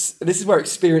 this is where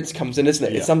experience comes in, isn't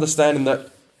it? Yeah. It's understanding that,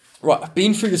 right, I've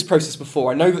been through this process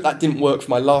before. I know that didn't work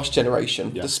for my last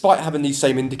generation, despite having these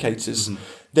same indicators.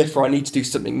 Therefore, I need to do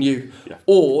something new. Yeah.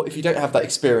 Or if you don't have that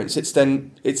experience,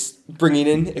 it's bringing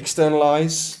in external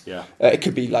eyes. Yeah. It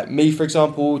could be like me, for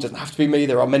example. It doesn't have to be me.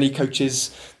 There are many coaches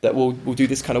that will do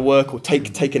this kind of work, or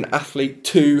take an athlete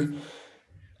to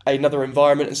another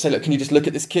environment and say, look, can you just look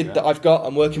at this kid that I've got?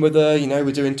 I'm working with her.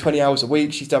 We're doing 20 hours a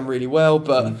week. She's done really well,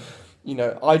 but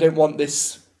I don't want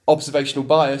this observational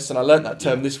bias, and I learnt that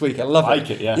term this week. I love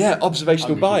it. Yeah,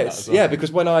 observational bias. Well. Yeah,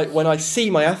 because when I see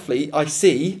my athlete, I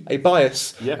see a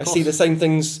bias. Yeah, I see the same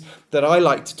things that I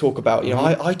like to talk about.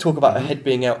 I talk about her head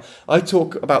being out. I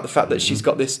talk about the fact that she's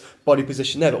got this body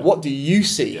position there. But what do you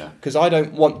see? Because I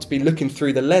don't want to be looking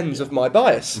through the lens of my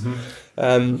bias.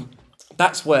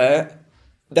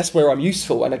 That's where I'm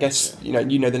useful, and I guess you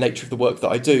know the nature of the work that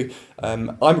I do.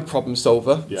 I'm a problem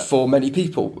solver for many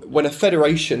people. When a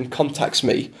federation contacts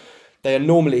me, they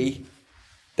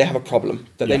have a problem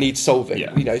that they need solving.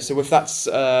 So if that's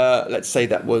let's say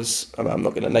that was, I'm not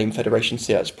going to name federations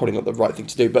here. It's probably not the right thing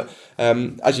to do. But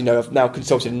as you know, I've now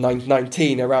consulted in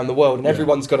 19 around the world, and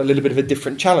everyone's got a little bit of a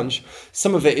different challenge.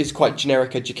 Some of it is quite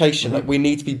generic education. Like we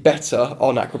need to be better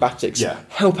on acrobatics.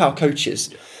 Help our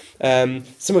coaches.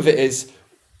 Some of it is,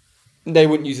 they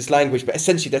wouldn't use this language, but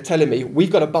essentially they're telling me,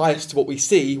 we've got a bias to what we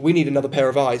see. We need another pair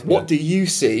of eyes. What do you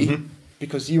see?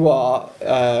 Because you are,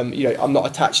 I'm not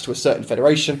attached to a certain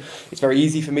federation. It's very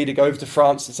easy for me to go over to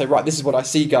France and say, right, this is what I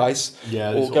see, guys.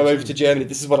 Or go over to Germany.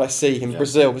 This is what I see. In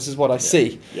Brazil, this is what I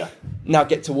see. Now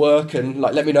get to work and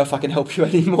let me know if I can help you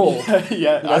anymore. I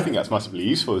think that's massively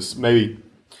useful. It's maybe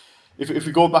if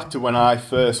we go back to when I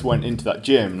first went into that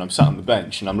gym and I'm sat on the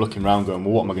bench and I'm looking around going,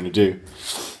 well, what am I going to do?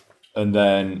 And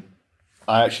then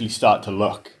I actually start to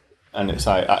look, and it's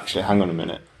like, actually, hang on a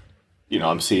minute.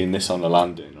 I'm seeing this on the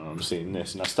landing, or I'm seeing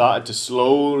this. And I started to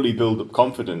slowly build up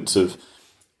confidence of,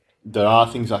 there are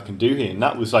things I can do here. And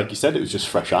that was, like you said, it was just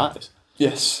fresh eyes.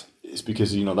 Yes. It's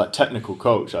because, that technical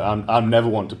coach, I'm never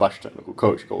one to bash a technical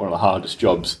coach. You've got one of the hardest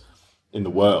jobs in the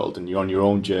world, and you're on your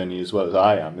own journey as well as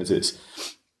I am.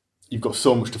 You've got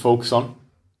so much to focus on.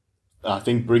 I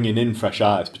think bringing in fresh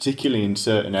eyes, particularly in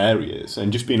certain areas,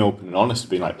 and just being open and honest,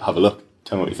 being like, have a look,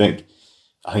 tell me what you think.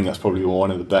 I think that's probably one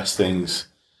of the best things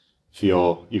for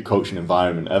your coaching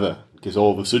environment ever. Because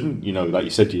all of a sudden, like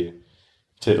you said, you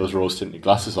take those rose-tinted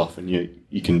glasses off, and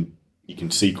you can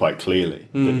see quite clearly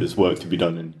that there's work to be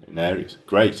done in areas.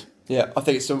 Great. Yeah, I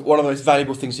think it's one of the most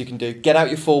valuable things you can do. Get out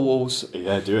your four walls.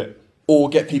 Yeah, do it. Or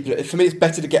get people. For me, it's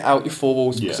better to get out your four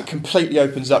walls because it completely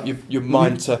opens up your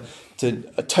mind to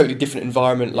a totally different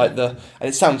environment. And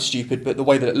it sounds stupid, but the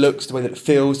way that it looks, the way that it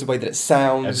feels, the way that it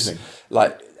sounds,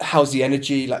 everything. How's the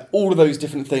energy, all of those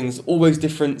different things, all those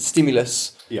different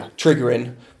stimulus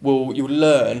triggering, you'll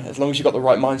learn, as long as you've got the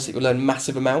right mindset, you'll learn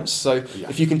massive amounts. So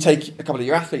if you can take a couple of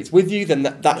your athletes with you, then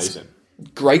that's amazing.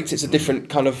 Great. It's a different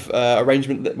kind of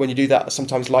arrangement that when you do that, I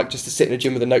sometimes like just to sit in a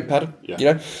gym with a notepad.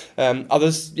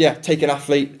 Others, take an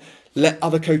athlete, let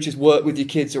other coaches work with your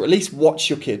kids, or at least watch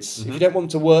your kids. If you don't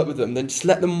want them to work with them, then just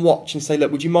let them watch and say,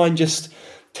 look, would you mind just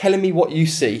telling me what you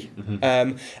see?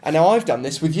 And now I've done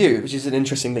this with you, which is an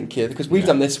interesting link here, because we've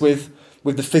done this with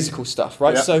the physical stuff,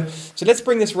 right? So let's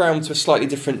bring this round to a slightly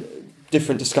different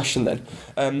discussion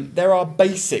then. There are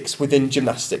basics within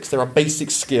gymnastics. There are basic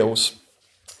skills,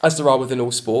 as there are within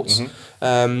all sports.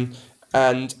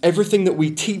 And everything that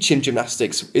we teach in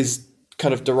gymnastics is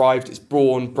kind of derived, it's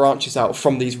branches out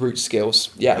from these root skills,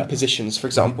 and positions, for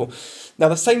example. Now,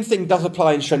 the same thing does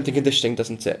apply in strength and conditioning,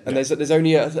 doesn't it? And there's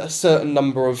only a certain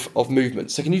number of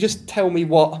movements. So can you just tell me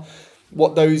what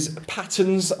those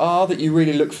patterns are that you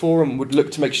really look for and would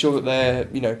look to make sure that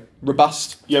they're,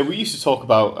 robust? Yeah, we used to talk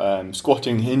about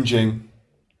squatting, hinging,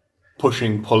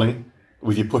 pushing, pulling.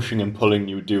 With your pushing and pulling,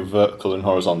 you would do vertical and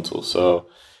horizontal. So,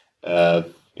 a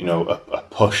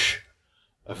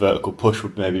vertical push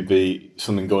would maybe be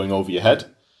something going over your head.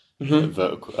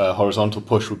 A horizontal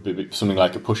push would be something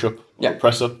like a push-up or a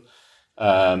press-up.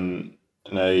 And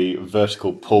a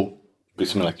vertical pull would be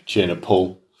something like a chin, a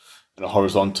pull. And a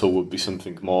horizontal would be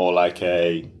something more like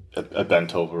a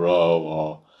bent-over row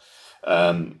or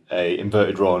a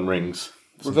inverted row and rings.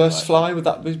 Reverse fly, would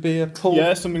that be a pull?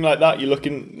 Yeah, something like that.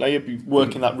 You'd be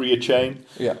working that rear chain.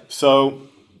 Yeah. So,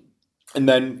 and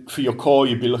then for your core,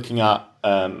 you'd be looking at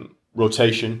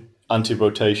rotation,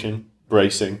 anti-rotation,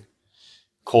 bracing,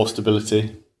 core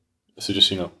stability. So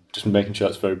just making sure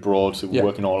it's very broad. So we're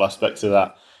working all aspects of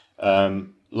that.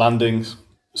 Landings.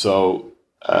 So,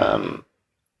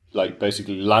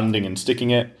 basically landing and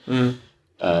sticking it.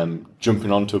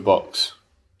 Jumping onto a box,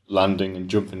 landing and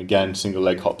jumping again, single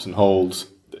leg hops and holds.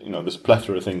 There's a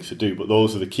plethora of things to do, but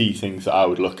those are the key things that I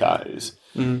would look at is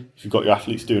if you've got your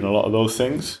athletes doing a lot of those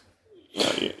things,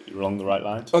 you're on the right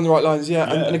lines. On the right lines,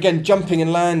 yeah. And again, jumping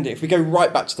and landing, if we go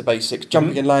right back to the basics,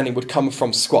 jumping and landing would come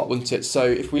from squat, wouldn't it? So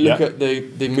if we look at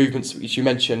the movements which you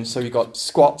mentioned, so you've got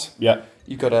squat,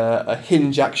 you've got a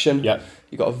hinge action,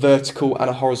 you've got a vertical and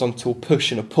a horizontal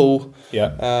push and a pull.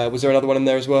 Was there another one in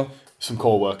there as well? Some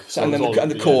core work. So, and then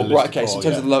the core, right? Okay. So in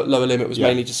terms of the lower limit, was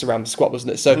mainly just around the squat,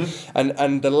 wasn't it? So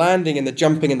and the landing and the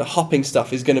jumping and the hopping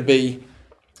stuff is going to be,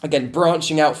 again,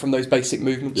 branching out from those basic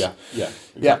movements.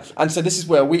 Yeah. And so this is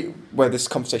where this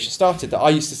conversation started. That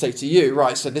I used to say to you,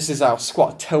 right? So this is our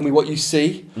squat. Tell me what you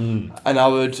see, and I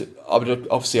would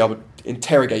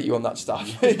interrogate you on that stuff.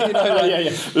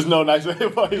 There's no nice way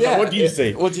of putting it. Like, what do you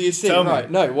see? What do you see? Tell right.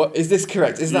 me. No. What is this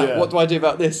correct? Is that what do I do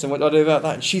about this and what do I do about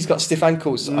that? And she's got stiff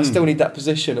ankles. I still need that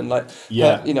position. And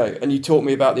and you taught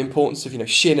me about the importance of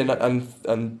shin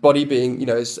and body being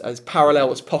as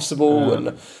parallel as possible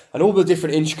and all the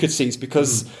different intricacies,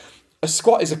 because a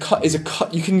squat is a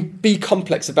cut. You can be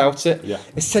complex about it. Yeah.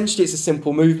 Essentially, it's a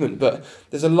simple movement, but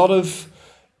there's a lot of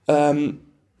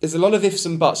ifs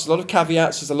and buts, a lot of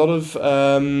caveats, there's a lot of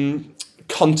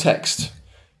context.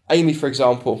 Amy, for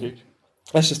example,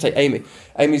 let's just take Amy.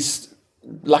 Amy's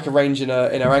lack of range in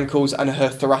her ankles and her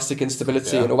thoracic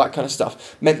instability and all that kind of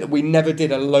stuff meant that we never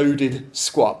did a loaded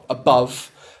squat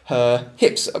above her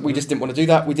hips. We just didn't want to do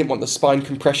that. We didn't want the spine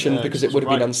compression because it would have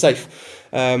been unsafe.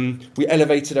 We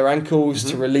elevated her ankles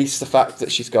to release the fact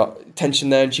that she's got tension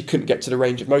there and she couldn't get to the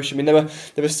range of motion. I mean,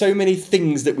 there were so many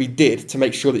things that we did to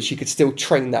make sure that she could still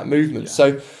train that movement.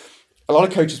 So a lot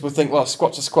of coaches will think, well,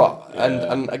 squat's a squat.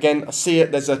 And again, I see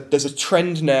it. There's a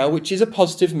trend now, which is a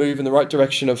positive move in the right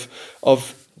direction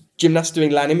of gymnasts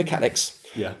doing landing mechanics.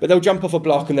 Yeah. But they'll jump off a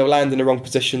block and they'll land in the wrong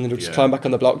position and they'll just climb back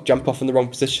on the block, jump off in the wrong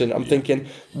position. I'm thinking,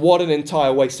 what an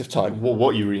entire waste of time. Well,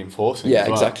 what are you reinforcing?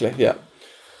 Yeah, exactly. Yeah.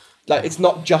 Like, it's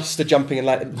not just the jumping and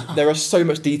landing. There is so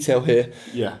much detail here.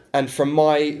 Yeah. And from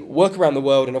my work around the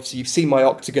world, and obviously you've seen my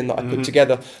octagon that I put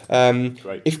together,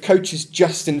 if coaches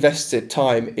just invested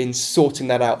time in sorting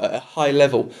that out at a high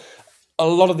level, a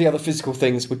lot of the other physical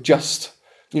things would just...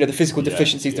 the physical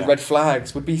deficiencies, the red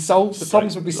flags would be solved. The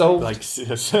problems would be solved. Like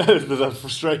the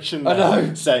frustration. I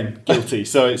know. Same, guilty.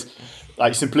 So it's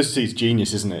like, simplicity is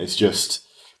genius, isn't it? It's just,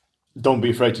 don't be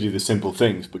afraid to do the simple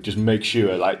things, but just make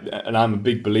sure. And I'm a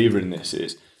big believer in this.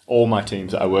 Is all my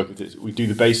teams that I work with, we do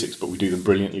the basics, but we do them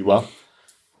brilliantly well,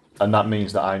 and that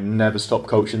means that I never stop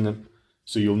coaching them.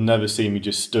 So you'll never see me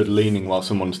just stood leaning while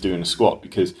someone's doing a squat,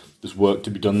 because there's work to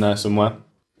be done there somewhere.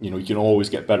 You can always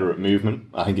get better at movement.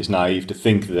 I think it's naive to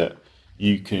think that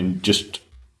you can just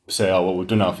say, oh, well, we've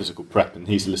done our physical prep and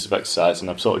here's a list of exercises, and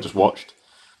I've sort of just watched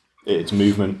its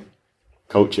movement,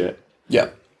 coach it,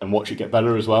 and watch it get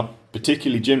better as well.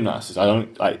 Particularly gymnasts. I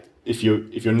don't like, if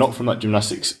you're not from that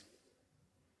gymnastics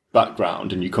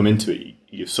background and you come into it,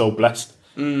 you're so blessed.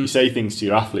 You say things to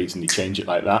your athletes and they change it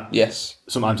like that. Yes.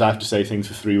 Sometimes I have to say things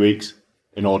for 3 weeks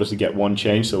in order to get one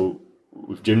change. So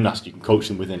with gymnasts, you can coach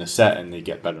them within a set and they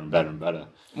get better and better and better.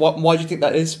 Why do you think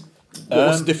that is?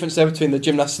 What's the difference there between the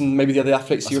gymnasts and maybe the other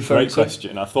athletes you're referring to? That's a great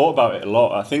question. I thought about it a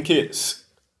lot. I think it's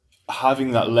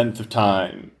having that length of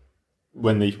time.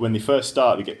 When they first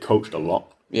start, they get coached a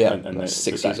lot. Yeah, and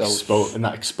 6 years old. And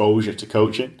that exposure to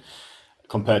coaching,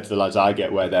 compared to the lads I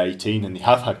get where they're 18 and they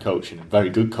have had coaching, and very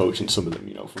good coaching, some of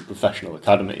them, from professional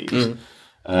academies.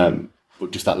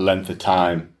 But just that length of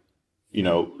time,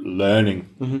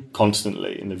 learning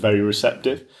constantly, and they're very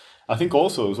receptive. I think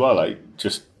also as well,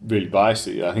 just really biased,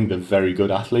 I think they're very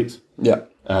good athletes. Yeah.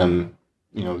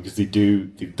 Because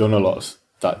they've done a lot of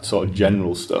that sort of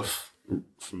general stuff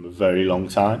from a very long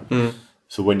time.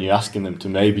 So when you're asking them to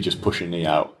maybe just push a knee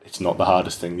out, it's not the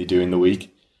hardest thing they do in the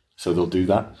week. So they'll do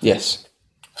that. Yes.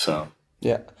 So.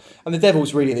 Yeah. And the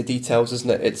devil's really in the details, isn't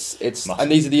it? It's massive.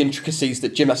 And these are the intricacies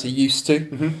that gymnasts are used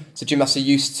to. So gymnasts are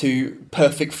used to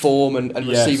perfect form and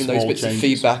receiving those bits of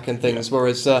feedback and things,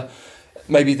 whereas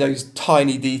maybe those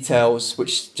tiny details,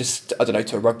 which just, I don't know,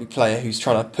 to a rugby player who's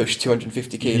trying to push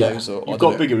 250 kilos or you've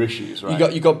got bigger issues,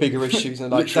 right? You got bigger issues,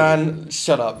 and Dan,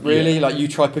 shut up, really? Like, you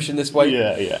try pushing this weight?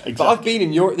 Yeah, exactly. But I've been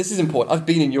in this is important, I've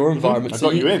been in your environment. I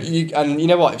got you in. And you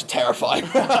know what? It was terrifying.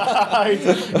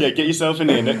 Get yourself in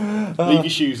here, Nick. Leave your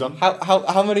shoes on.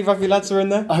 How many rugby lads are in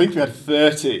there? I think we had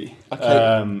 30.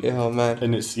 Okay. Oh man.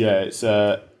 And it's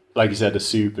like you said, a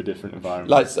super different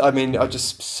environment. I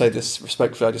just say this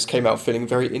respectfully, I just came out feeling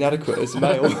very inadequate as a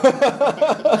male.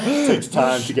 It takes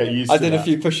time to get used to I did a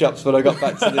few push-ups when I got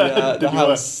back to the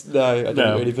house. No, I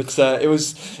didn't really. But it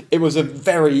was a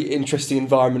very interesting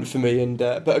environment for me, and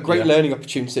but a great learning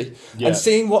opportunity. Yeah. And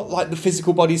seeing what the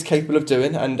physical body's capable of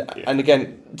doing, and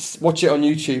again, watch it on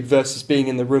YouTube versus being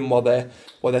in the room while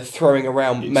they're throwing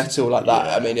around metal like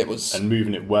that. I mean, it was... And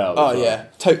moving it well. Oh, yeah.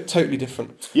 Totally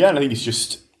different. Yeah, and I think it's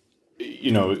just...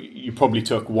 you probably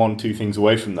took 1-2 things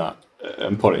away from that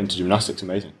and put it into gymnastics.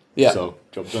 Amazing. Yeah. So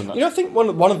job done. That. I think one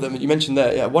of them you mentioned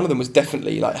there, one of them was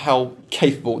definitely like how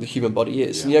capable the human body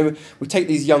is. Yeah. And, we take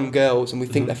these young girls and we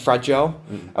think they're fragile,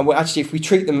 and we're actually, if we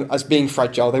treat them as being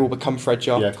fragile, they will become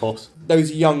fragile. Yeah, of course.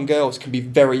 Those young girls can be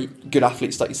very good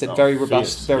athletes, like you said, very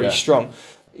robust, very strong.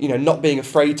 Not being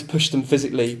afraid to push them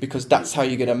physically, because that's how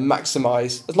you're going to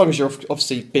maximise, as long as you're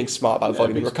obviously being smart about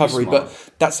volume and recovery,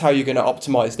 but that's how you're going to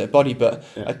optimise their body. But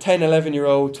a 10,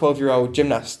 11-year-old, 12-year-old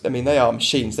gymnast, I mean, they are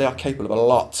machines. They are capable of a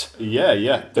lot.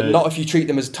 Yeah. But not if you treat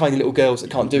them as tiny little girls that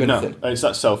can't do anything. No, it's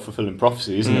that self-fulfilling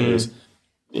prophecy, isn't it? Is,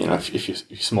 if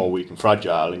you're small, weak and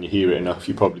fragile and you hear it enough,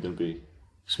 you're probably going to be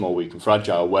small, weak and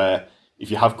fragile, where if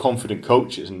you have confident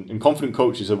coaches, and confident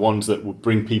coaches are ones that will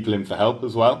bring people in for help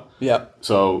as well. Yeah.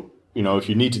 So, if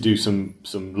you need to do some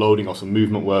loading or some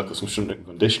movement work or some strength and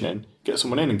conditioning, get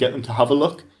someone in and get them to have a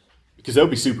look, because they'll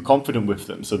be super confident with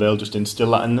them. So they'll just instill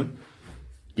that in them.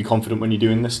 Be confident when you're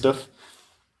doing this stuff.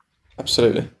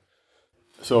 Absolutely.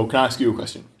 So can I ask you a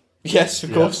question? Yes,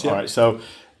 of course. Yeah. All right. So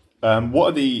what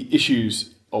are the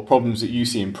issues or problems that you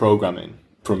see in programming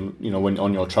from, when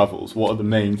on your travels? What are the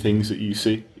main things that you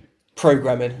see?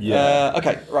 Programming. Yeah.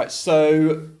 Okay, right.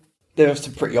 So there are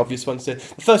some pretty obvious ones here.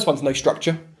 The first one's no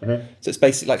structure. So it's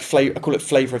basically like I call it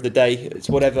flavour of the day. It's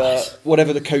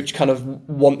whatever the coach kind of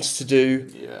wants to do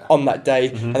on that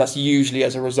day, and that's usually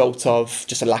as a result of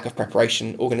just a lack of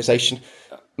preparation, organisation,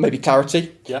 maybe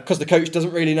clarity. Yeah. Because the coach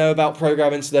doesn't really know about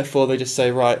programming, so therefore they just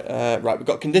say, right, we've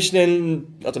got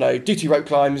conditioning. I don't know, do 2 rope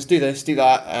climbs, do this, do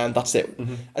that, and that's it.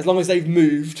 As long as they've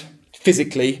moved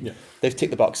physically. They've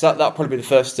ticked the box. That'll probably be the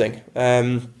first thing.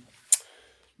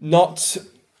 Not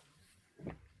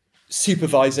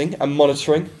supervising and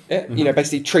monitoring it.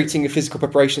 Basically treating your physical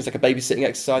preparation as like a babysitting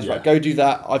exercise. Right, go do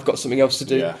that. I've got something else to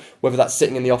do. Yeah. Whether that's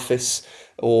sitting in the office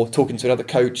or talking to another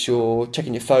coach or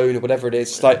checking your phone or whatever it is.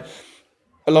 It's like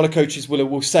a lot of coaches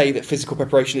will say that physical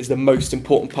preparation is the most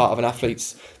important part of an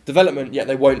athlete's development, yet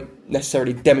they won't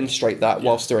necessarily demonstrate that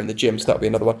whilst they're in the gym. So that'll be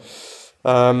another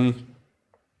one.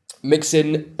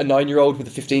 Mixing a 9-year-old with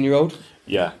a 15-year-old.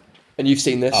 Yeah. And you've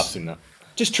seen this. I've seen that.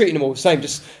 Just treating them all the same.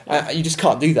 You just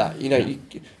can't do that.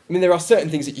 There are certain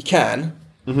things that you can.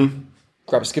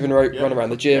 Grab a skipping rope, run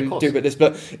around the gym, do a bit of this.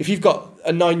 But if you've got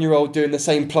a 9-year-old doing the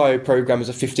same plyo program as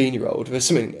a 15-year-old, there's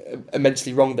something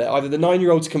immensely wrong there. Either the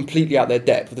 9-year-old's completely out their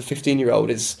depth, or the 15-year-old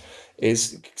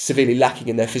is severely lacking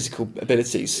in their physical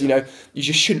abilities. You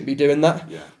just shouldn't be doing that.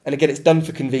 Yeah. And again, it's done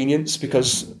for convenience,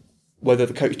 because whether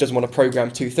the coach doesn't want to program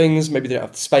 2 things, maybe they don't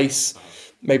have the space,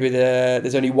 maybe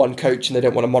there's only one coach and they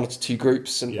don't want to monitor 2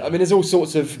 groups. And there's all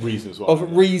sorts of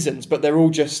reasons, but they're all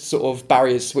just sort of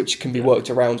barriers which can be worked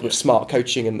around with smart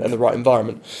coaching and the right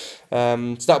environment.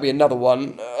 So that'll be another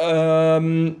one.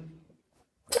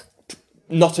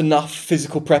 Not enough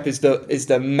physical prep is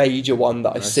the major one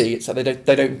that I see. It's like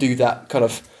they don't do that kind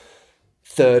of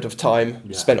third of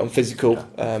time spent on physical,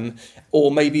 or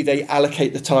maybe they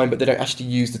allocate the time but they don't actually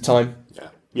use the time.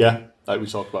 Like we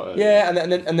talked about earlier.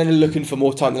 And then they're looking for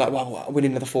more time. They're like, well, we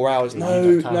need another 4 hours.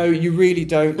 No, you really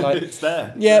don't. Like, it's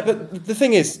there. But the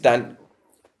thing is, Dan,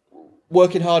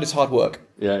 working hard is hard work.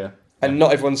 And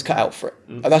not everyone's cut out for it.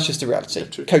 And that's just a reality.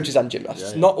 Coaches and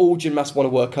gymnasts. Not all gymnasts want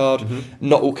to work hard.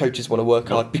 Not all coaches want to work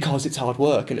hard because it's hard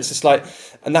work. And it's just like,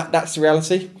 and that's the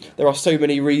reality. There are so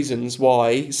many reasons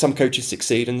why some coaches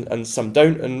succeed and some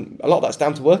don't. And a lot of that's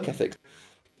down to work ethic.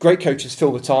 Great coaches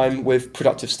fill the time with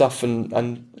productive stuff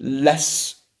and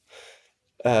less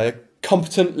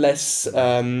competent, less,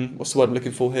 what's the word I'm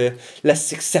looking for here? Less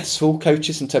successful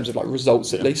coaches in terms of like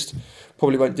results at least.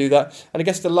 Probably won't do that. And I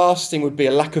guess the last thing would be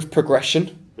a lack of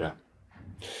progression.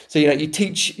 So, you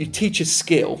teach a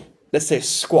skill. Let's say a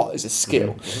squat is a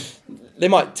skill. They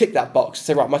might tick that box and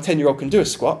say, right, my 10-year-old can do a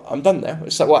squat. I'm done there.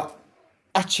 It's like, what?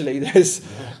 Actually, there's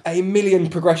a million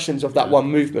progressions of that one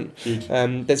movement.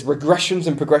 There's regressions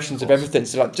and progressions of everything.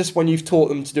 So like just when you've taught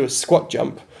them to do a squat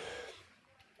jump,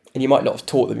 and you might not have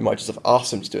taught them, you might just have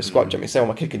asked them to do a squat jump. You say, oh,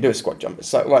 my kid can do a squat jump.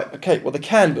 It's like, right, okay, well, they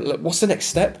can, but look, what's the next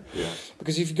step?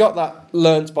 Because if you've got that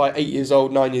learnt by 8 years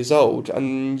old, 9 years old,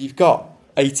 and you've got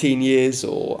 18 years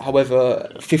or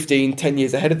however 15, 10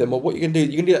 years ahead of them, well, what are you going to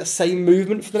do? You're going to do that same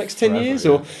movement for the next 10 years?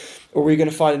 Or are you going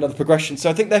to find another progression? So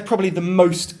I think they're probably the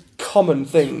most common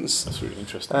things. That's really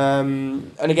interesting.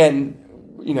 And again,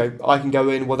 I can go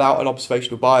in without an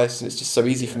observational bias, and it's just so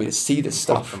easy for me to see this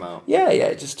stuff.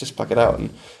 Just pluck it out.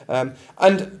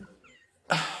 And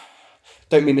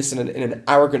don't mean this in an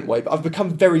arrogant way, but I've become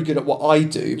very good at what I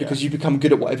do because you become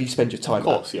good at whatever you spend your time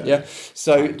on.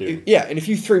 So, and if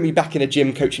you threw me back in a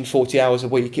gym coaching 40 hours a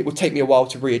week, it would take me a while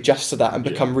to readjust to that and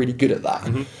become really good at that.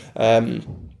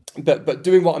 But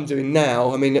doing what I'm doing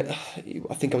now, I mean,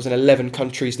 I think I was in 11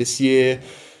 countries this year,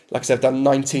 like I said, I've done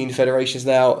 19 federations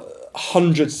now,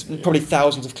 hundreds, probably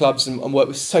thousands of clubs, and work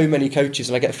with so many coaches,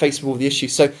 and I get faced with all the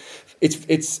issues. So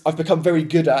I've become very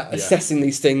good at assessing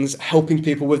these things, helping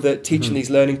people with it, teaching these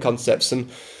learning concepts, and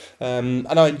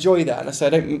I enjoy that. And I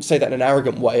don't say that in an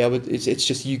arrogant way. It's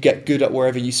just you get good at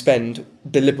wherever you spend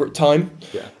deliberate time,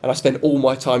 and I spend all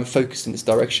my time focused in this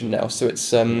direction now. So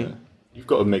it's you've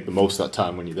got to make the most of that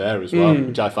time when you're there as well,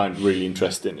 which I find really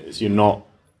interesting. Is you're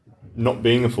not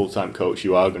being a full-time coach,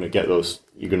 you are going to get those.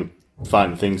 You're going to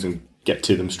find things and get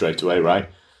to them straight away, right?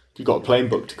 You've got a plane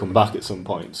book to come back at some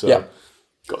point, so you've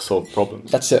got to solve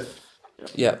problems. That's it.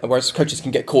 Yeah, whereas coaches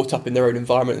can get caught up in their own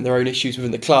environment and their own issues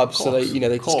within the club, so they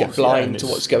just get blind to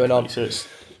what's going on. It's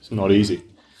not easy.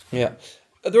 Yeah.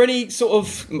 Are there any sort of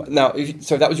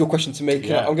so that was your question to me.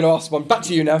 I'm going to ask one back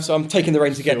to you now. So I'm taking the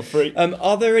reins again. Feel free.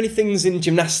 Are there any things in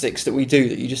gymnastics that we do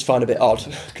that you just find a bit odd?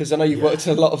 Because I know you've worked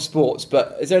in a lot of sports,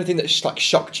 but is there anything that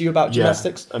shocked you about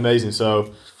gymnastics? Amazing.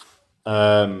 So,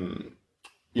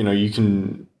 you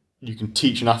can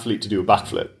teach an athlete to do a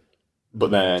backflip,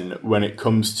 but then when it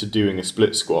comes to doing a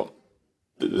split squat,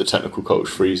 the technical coach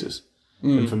freezes.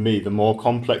 And for me, the more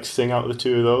complex thing out of the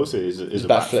two of those is a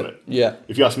backflip. Yeah.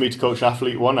 If you asked me to coach an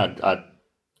athlete one,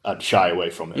 I'd shy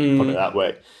away from it. Put it that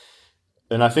way.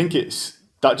 And I think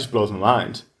that just blows my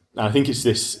mind. And I think it's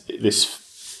this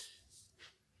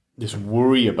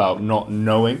worry about not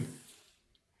knowing,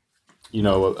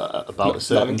 about a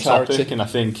certain topic. And I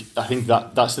think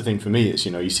that's the thing for me. It's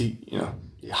you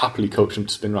happily coach them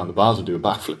to spin around the bars or do a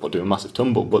backflip or do a massive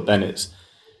tumble, but then it's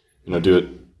do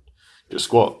a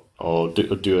squat. Or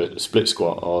do a split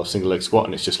squat or a single leg squat,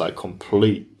 and it's just like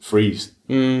complete freeze,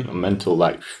 mental,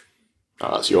 like,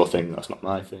 oh, that's your thing, that's not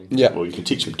my thing. Yeah. Or you can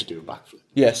teach them to do a backflip.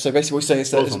 Yeah, so basically what you're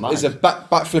saying is a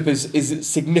backflip is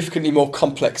significantly more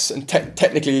complex and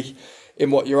technically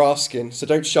in what you're asking, so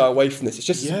don't shy away from this. It's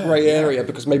just a grey area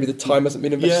because maybe the time hasn't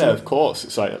been invested. Yeah, of course.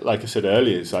 It's like I said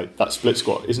earlier, it's like that split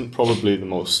squat isn't probably the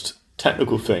most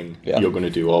technical thing you're going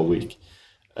to do all week.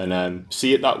 And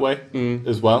see it that way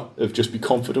as well, of just be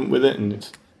confident with it, and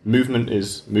movement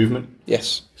is movement.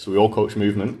 Yes. So we all coach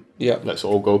movement. Yeah. Let's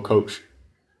all go coach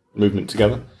movement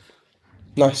together.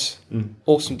 Nice.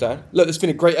 Awesome, Dan. Look, it's been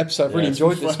a great episode. I've really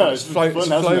enjoyed this. It's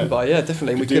flown by. Yeah,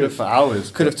 definitely. We could have for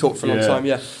hours. Could have talked for a long time,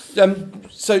 yeah.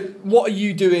 So what are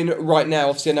you doing right now?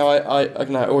 Obviously, now I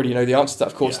already know the answer to that,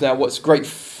 of course. Now, what's great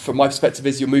from my perspective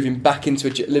is you're moving back into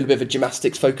a little bit of a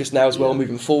gymnastics focus now as well,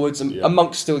 moving forwards, and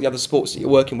amongst still the other sports that you're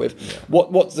working with. Yeah.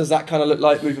 What does that kind of look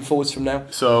like moving forwards from now?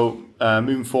 So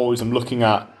moving forwards, I'm looking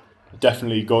at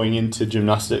definitely going into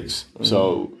gymnastics.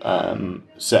 So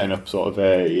setting up sort of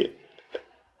a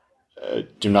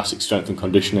gymnastics strength and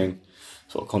conditioning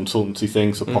sort of consultancy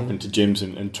thing, so pop into gyms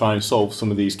and try and solve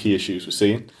some of these key issues we're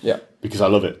seeing. Yeah. Because I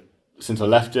love it. Since I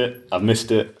left it, I've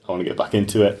missed it. I want to get back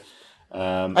into it.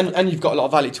 And you've got a lot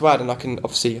of value to add, and I can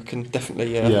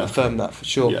definitely affirm that for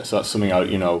sure. Yeah, so that's something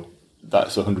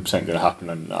that's 100% going to happen,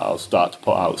 and I'll start to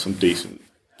put out some decent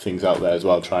things out there as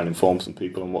well, try and inform some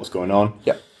people on what's going on.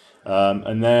 Yeah.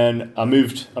 And then I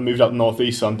moved out north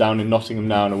east, so I'm down in Nottingham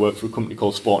now, and I work for a company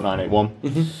called Sport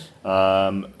 981.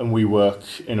 And we work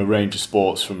in a range of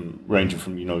sports ranging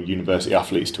from university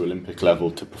athletes to Olympic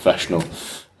level to professional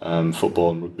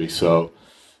football and rugby. So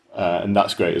and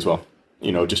that's great as well.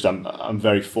 I'm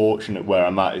very fortunate where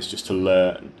I'm at is just to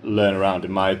learn around,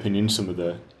 in my opinion, some of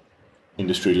the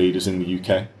industry leaders in the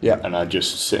UK. Yeah. And I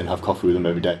just sit and have coffee with them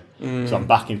every day. So I'm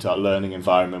back into that learning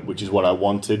environment, which is what I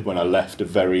wanted when I left a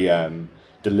very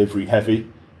delivery heavy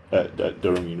at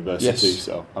Durham University. Yes.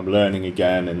 So I'm learning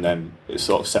again, and then it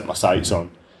sort of set my sights on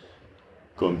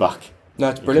going back. No,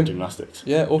 it's brilliant. Gymnastics.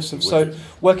 Yeah, awesome. So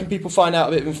where can people find out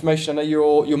a bit of information? I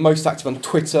know you're most active on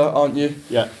Twitter, aren't you?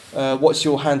 Yeah. What's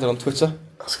your handle on Twitter?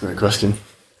 That's a great question.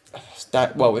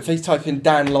 If they type in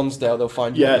Dan Lonsdale, they'll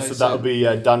find you. Yeah, so that'll be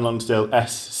Dan Lonsdale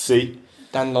SC.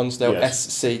 Dan Lonsdale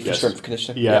SC for strength and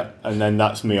conditioning. Yeah, and then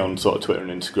that's me on sort of Twitter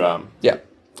and Instagram. Yeah.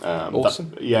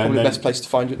 Awesome. Probably the best place to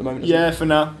find you at the moment. For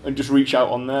now, and just reach out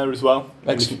on there as well.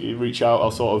 Excellent. And if you reach out,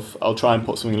 I'll try and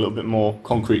put something a little bit more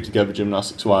concrete together,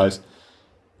 gymnastics wise,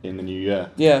 in the new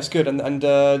year. Yeah, it's good. And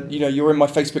you're in my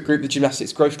Facebook group, the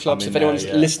Gymnastics Growth Club. So if anyone's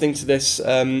listening to this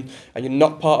and you're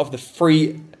not part of the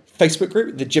free Facebook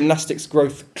group, the Gymnastics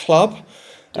Growth Club,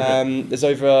 there's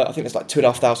over, I think there's like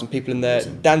 2,500 people in there.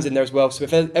 Dan's in there as well. So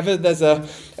if ever there's a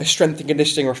strength and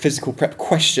conditioning or a physical prep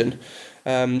question,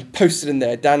 post it in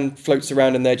there. Dan floats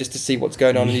around in there just to see what's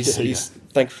going on, and he's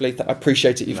thankfully, I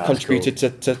appreciate it. You've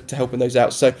contributed to helping those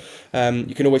out, so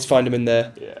you can always find them in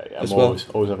there. I'm always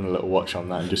having a little watch on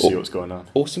that and just see what's going on.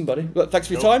 Awesome, buddy. Well, thanks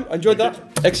for your time. I enjoyed that.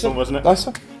 Excellent, fun, wasn't it? Nice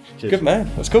one. Good man.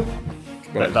 That's cool.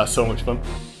 That's so much fun.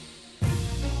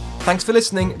 Thanks for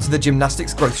listening to the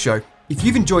Gymnastics Growth Show. If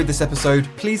you've enjoyed this episode,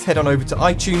 please head on over to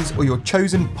iTunes or your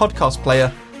chosen podcast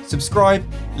player, subscribe,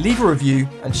 leave a review,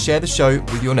 and share the show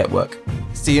with your network.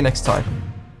 See you next time.